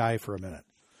FBI for a minute,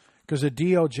 because the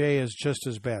DOJ is just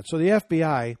as bad. So the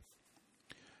FBI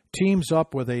teams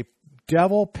up with a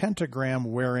devil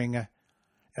pentagram-wearing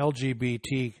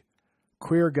LGBT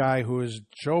queer guy who is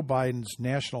Joe Biden's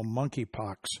national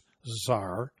monkeypox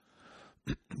czar,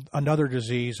 another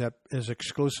disease that is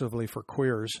exclusively for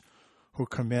queers who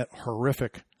commit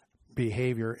horrific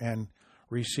behavior and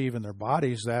receive in their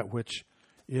bodies that which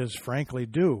is frankly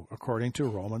due, according to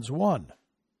Romans 1.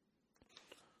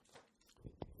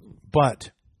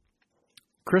 But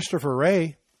Christopher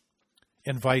Wray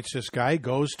invites this guy,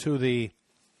 goes to the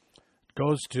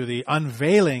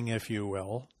unveiling, if you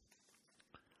will,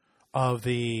 of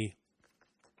the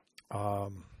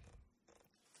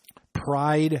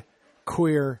Pride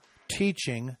queer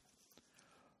teaching,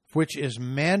 which is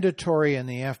mandatory in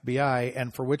the FBI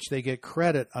and for which they get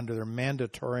credit under their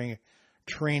mandatory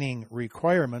training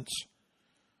requirements,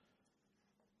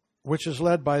 which is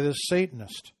led by this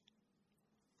Satanist,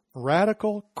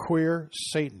 radical queer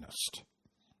Satanist.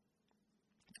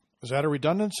 Is that a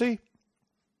redundancy?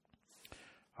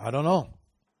 I don't know.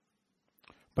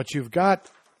 But you've got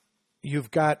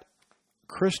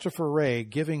Christopher Wray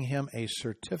giving him a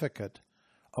certificate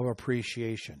of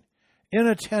appreciation in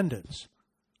attendance,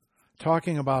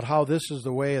 talking about how this is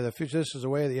the way of the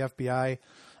FBI.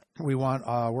 We're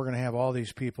going to have all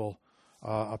these people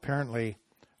apparently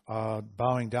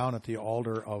bowing down at the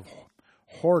altar of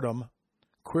whoredom,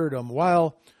 queerdom,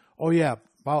 while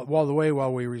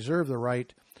we reserve the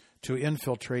right to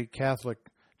infiltrate Catholic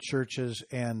churches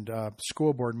and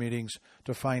school board meetings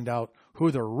to find out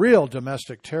who the real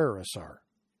domestic terrorists are.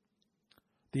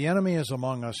 The enemy is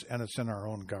among us, and it's in our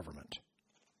own government.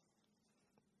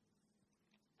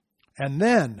 And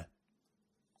then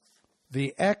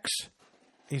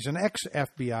he's an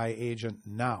ex-FBI agent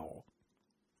now,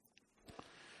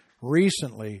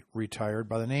 recently retired,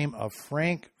 by the name of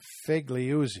Frank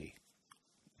Figliuzzi,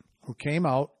 who came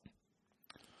out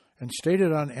and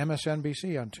stated on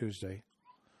MSNBC on Tuesday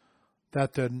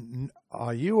that the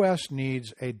U.S.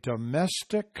 needs a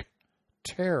domestic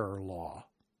terror law.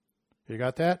 You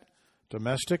got that?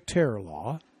 Domestic terror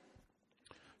law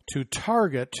to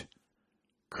target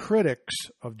critics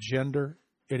of gender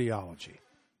ideology.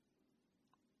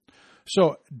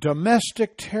 So,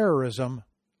 domestic terrorism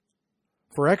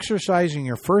for exercising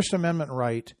your First Amendment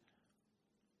right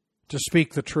to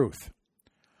speak the truth.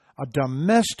 A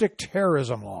domestic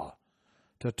terrorism law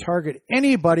to target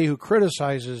anybody who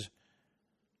criticizes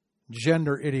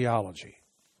gender ideology.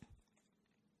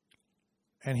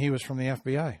 And he was from the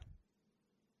FBI.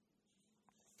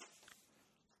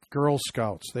 Girl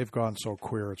Scouts, they've gone so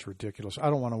queer, it's ridiculous. I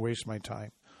don't want to waste my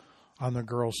time on the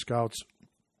Girl Scouts.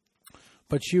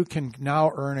 But you can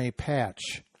now earn a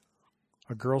patch,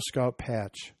 a Girl Scout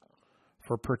patch,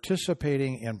 for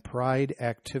participating in pride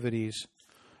activities,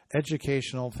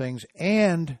 educational things,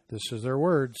 and, this is their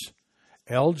words,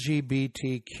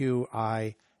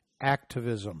 LGBTQI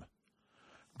activism.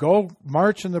 Go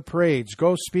march in the parades.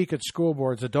 Go speak at school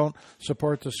boards that don't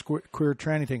support the queer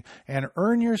training thing. And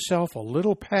earn yourself a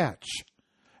little patch.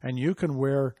 And you can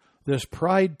wear this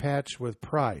pride patch with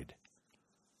pride.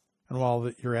 And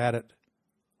while you're at it,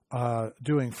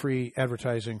 doing free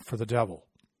advertising for the devil.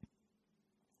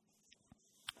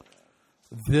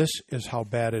 This is how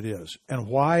bad it is. And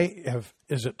why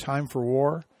is it time for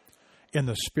war? In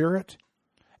the spirit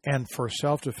and for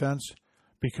self-defense?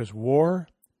 Because war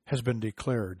has been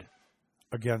declared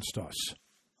against us.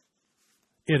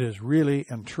 It is really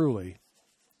and truly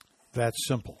that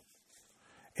simple.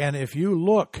 And if you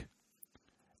look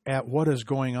at what is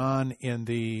going on in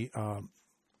the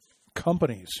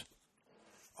companies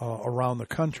around the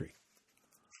country,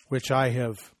 which I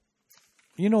have,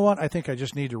 you know what, I think I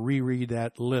just need to reread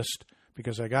that list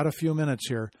because I got a few minutes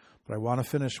here, but I want to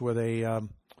finish with a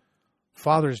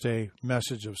Father's Day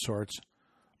message of sorts.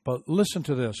 But listen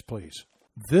to this, please.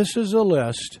 This is a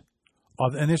list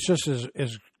of, and it's just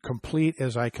as complete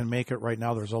as I can make it right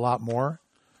now. There's a lot more,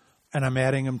 and I'm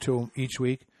adding them to each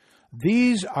week.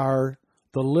 These are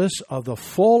the lists of the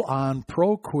full-on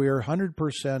pro-queer,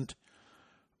 100%.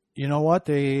 You know what?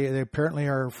 They apparently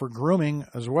are for grooming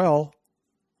as well.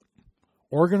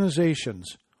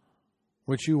 Organizations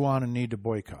which you want and need to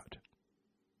boycott.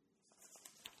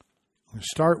 We'll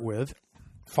start with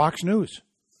Fox News,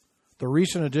 the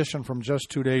recent edition from just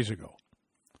 2 days ago.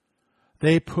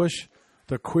 They push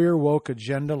the queer woke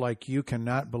agenda like you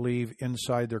cannot believe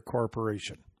inside their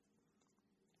corporation.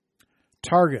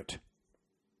 Target,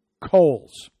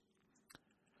 Kohl's,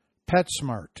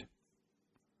 PetSmart,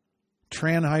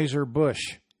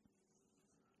 Anheuser-Busch,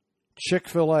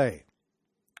 Chick-fil-A,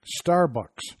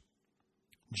 Starbucks,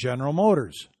 General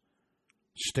Motors,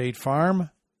 State Farm,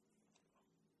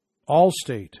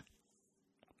 Allstate,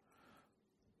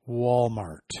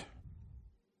 Walmart,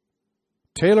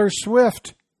 Taylor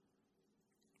Swift.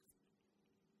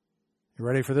 You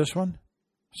ready for this one?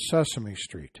 Sesame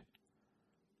Street.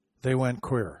 They went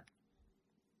queer.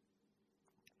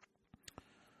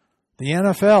 The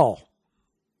NFL,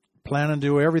 planning to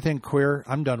do everything queer.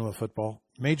 I'm done with football.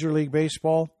 Major League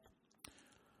Baseball,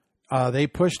 they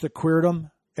pushed the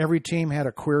queerdom. Every team had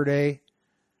a queer day,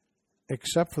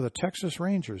 except for the Texas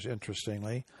Rangers,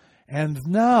 interestingly. And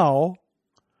now,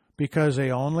 because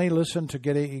they only listen to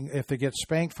if they get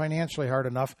spanked financially hard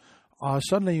enough,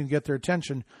 suddenly you can get their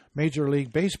attention. Major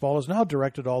League Baseball has now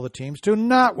directed all the teams to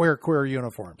not wear queer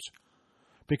uniforms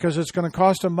because it's going to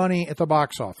cost them money at the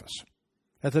box office,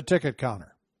 at the ticket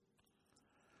counter.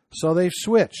 So they've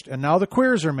switched, and now the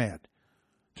queers are mad.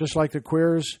 Just like the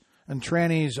queers and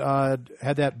trannies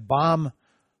had that bomb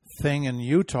thing in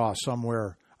Utah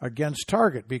somewhere against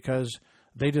Target because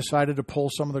they decided to pull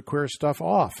some of the queer stuff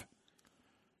off.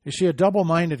 You see, a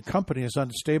double-minded company is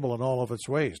unstable in all of its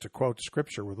ways, to quote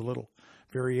Scripture with a little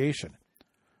variation.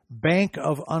 Bank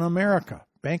of America.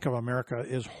 Bank of America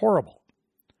is horrible.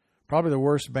 Probably the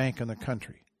worst bank in the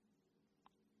country.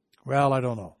 Well, I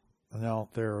don't know. No,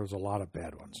 there's a lot of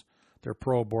bad ones. They're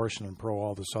pro-abortion and pro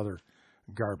all this other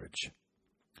garbage.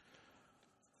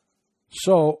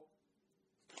 So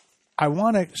I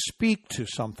want to speak to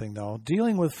something, though,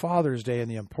 dealing with Father's Day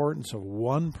and the importance of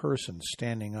one person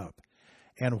standing up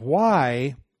and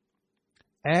why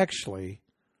actually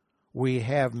we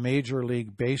have Major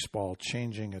League Baseball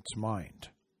changing its mind.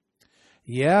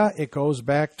 Yeah, it goes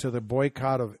back to the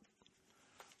boycott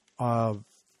of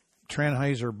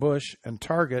Anheuser-Busch and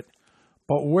Target,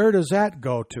 but where does that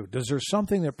go to? Does there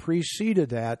something that preceded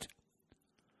that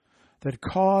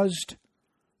caused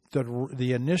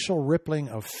the initial rippling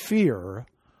of fear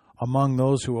among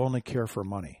those who only care for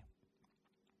money?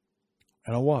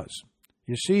 And it was.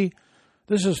 You see,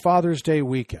 this is Father's Day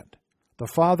weekend. The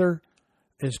father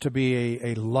is to be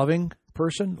a loving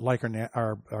person, like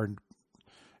our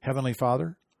Heavenly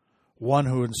Father, one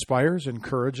who inspires,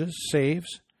 encourages,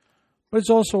 saves, but it's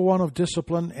also one of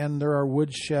discipline, and there are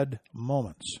woodshed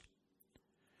moments.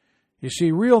 You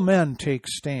see, real men take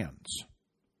stands.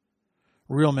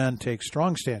 Real men take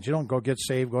strong stands. You don't go get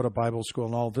saved, go to Bible school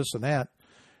and all this and that,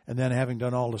 and then having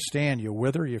done all to stand, you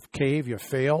wither, you cave, you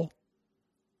fail.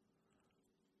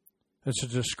 It's a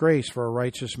disgrace for a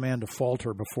righteous man to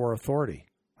falter before authority.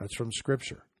 That's from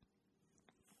Scripture.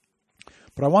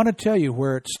 But I want to tell you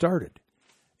where it started.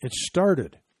 It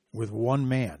started with one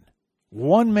man.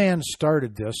 One man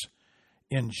started this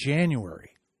in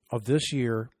January of this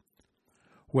year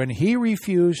when he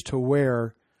refused to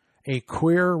wear a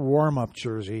queer warm-up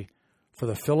jersey for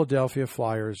the Philadelphia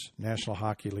Flyers National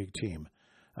Hockey League team,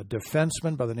 a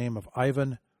defenseman by the name of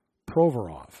Ivan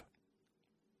Provorov.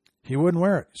 He wouldn't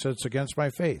wear it. He said, it's against my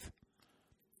faith.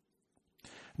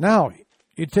 Now,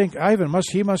 you'd think Ivan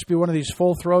must be one of these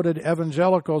full-throated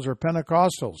evangelicals or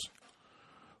Pentecostals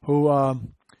who,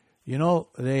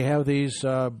 they have these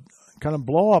kind of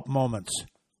blow-up moments,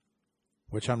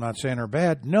 which I'm not saying are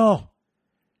bad. No,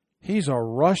 he's a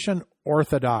Russian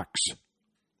Orthodox.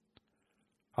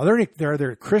 Are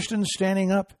there Christians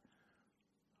standing up?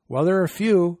 Well, there are a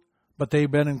few, but they've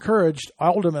been encouraged,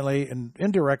 ultimately and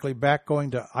indirectly, back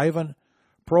going to Ivan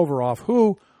Provorov,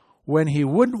 who, when he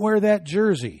wouldn't wear that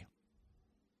jersey,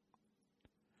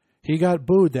 he got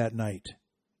booed that night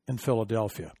in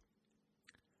Philadelphia.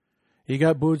 He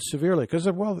got booed severely because,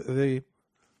 the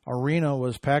arena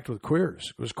was packed with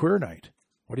queers. It was queer night.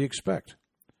 What do you expect?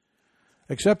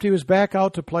 Except he was back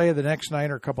out to play the next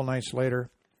night or a couple nights later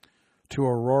to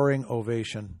a roaring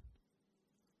ovation.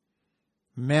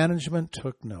 Management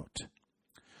took note.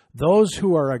 Those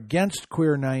who are against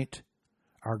queer night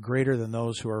are greater than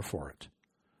those who are for it.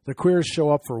 The queers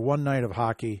show up for one night of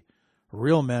hockey.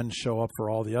 Real men show up for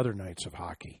all the other nights of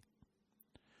hockey.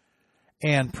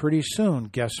 And pretty soon,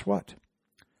 guess what?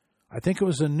 I think it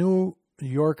was the New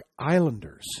York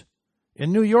Islanders,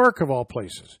 in New York of all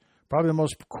places, probably the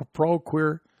most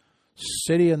pro-queer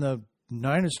city in the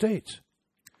United States.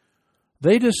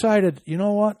 They decided, you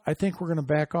know what? I think we're going to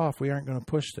back off. We aren't going to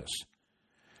push this.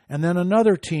 And then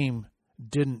another team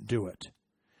didn't do it.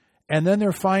 And then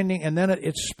they're finding, and then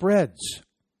it spreads.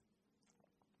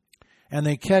 And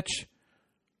they catch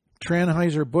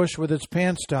Anheuser-Busch with its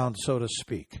pants down, so to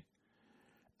speak.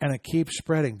 And it keeps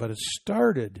spreading. But it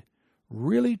started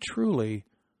really, truly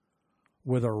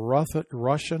with a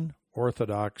Russian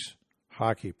Orthodox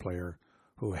hockey player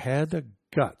who had the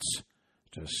guts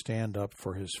to stand up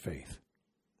for his faith.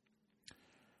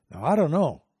 Now, I don't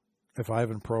know if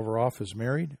Ivan Provorov is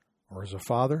married or is a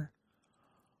father.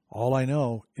 All I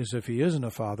know is if he isn't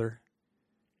a father,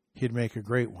 he'd make a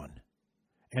great one.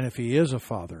 And if he is a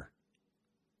father,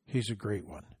 he's a great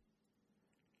one.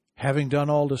 Having done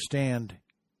all to stand,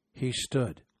 he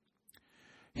stood.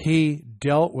 He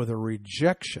dealt with a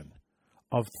rejection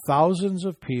of thousands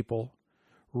of people,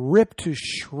 ripped to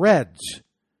shreds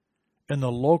in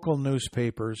the local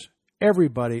newspapers.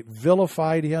 Everybody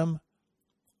vilified him.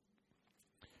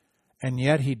 And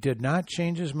yet he did not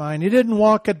change his mind. He didn't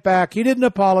walk it back. He didn't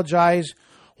apologize,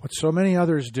 what so many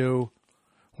others do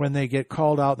when they get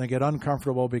called out and they get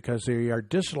uncomfortable because they are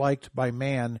disliked by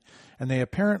man and they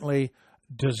apparently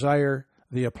desire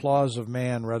the applause of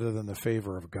man rather than the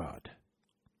favor of God.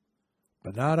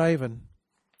 But not Ivan.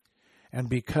 And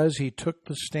because he took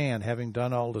the stand, having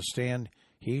done all to stand,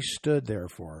 he stood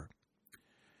therefore.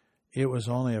 It was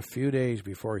only a few days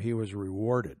before he was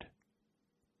rewarded.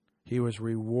 He was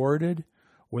rewarded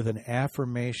with an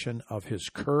affirmation of his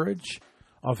courage,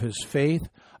 of his faith,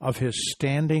 of his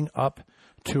standing up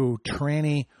to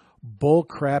tranny,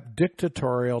 bullcrap,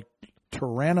 dictatorial,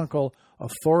 tyrannical,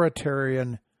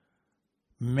 authoritarian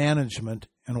management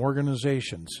and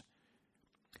organizations.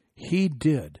 He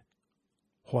did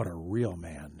what a real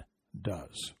man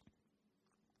does.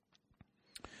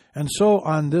 And so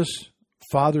on this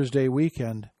Father's Day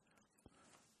weekend,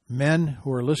 men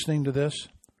who are listening to this,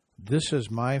 This is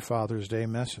my Father's Day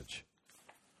message.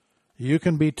 You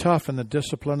can be tough in the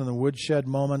discipline and the woodshed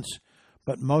moments,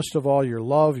 but most of all, your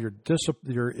love,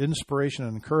 your inspiration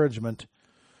and encouragement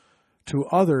to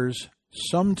others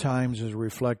sometimes is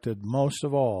reflected most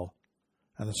of all,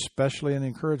 and especially in the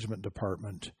encouragement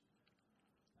department,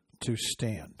 to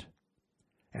stand.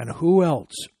 And who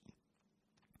else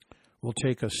will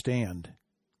take a stand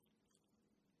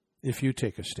if you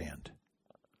take a stand?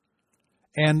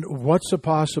 And what's the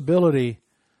possibility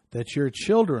that your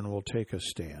children will take a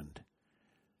stand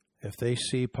if they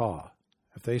see Papa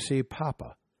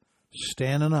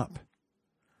standing up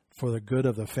for the good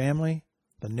of the family,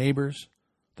 the neighbors,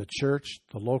 the church,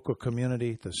 the local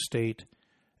community, the state,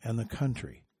 and the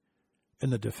country in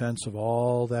the defense of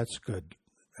all that's good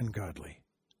and godly?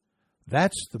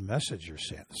 That's the message you're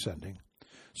sending.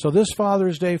 So this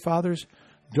Father's Day, fathers,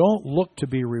 don't look to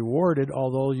be rewarded,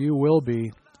 although you will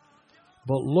be,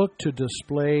 but look to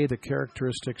display the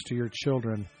characteristics to your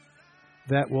children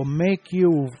that will make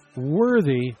you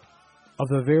worthy of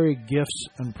the very gifts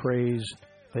and praise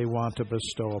they want to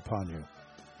bestow upon you.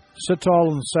 Sit tall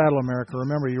in the saddle, America.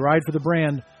 Remember, you ride for the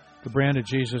brand of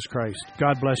Jesus Christ.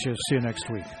 God bless you. See you next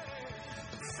week.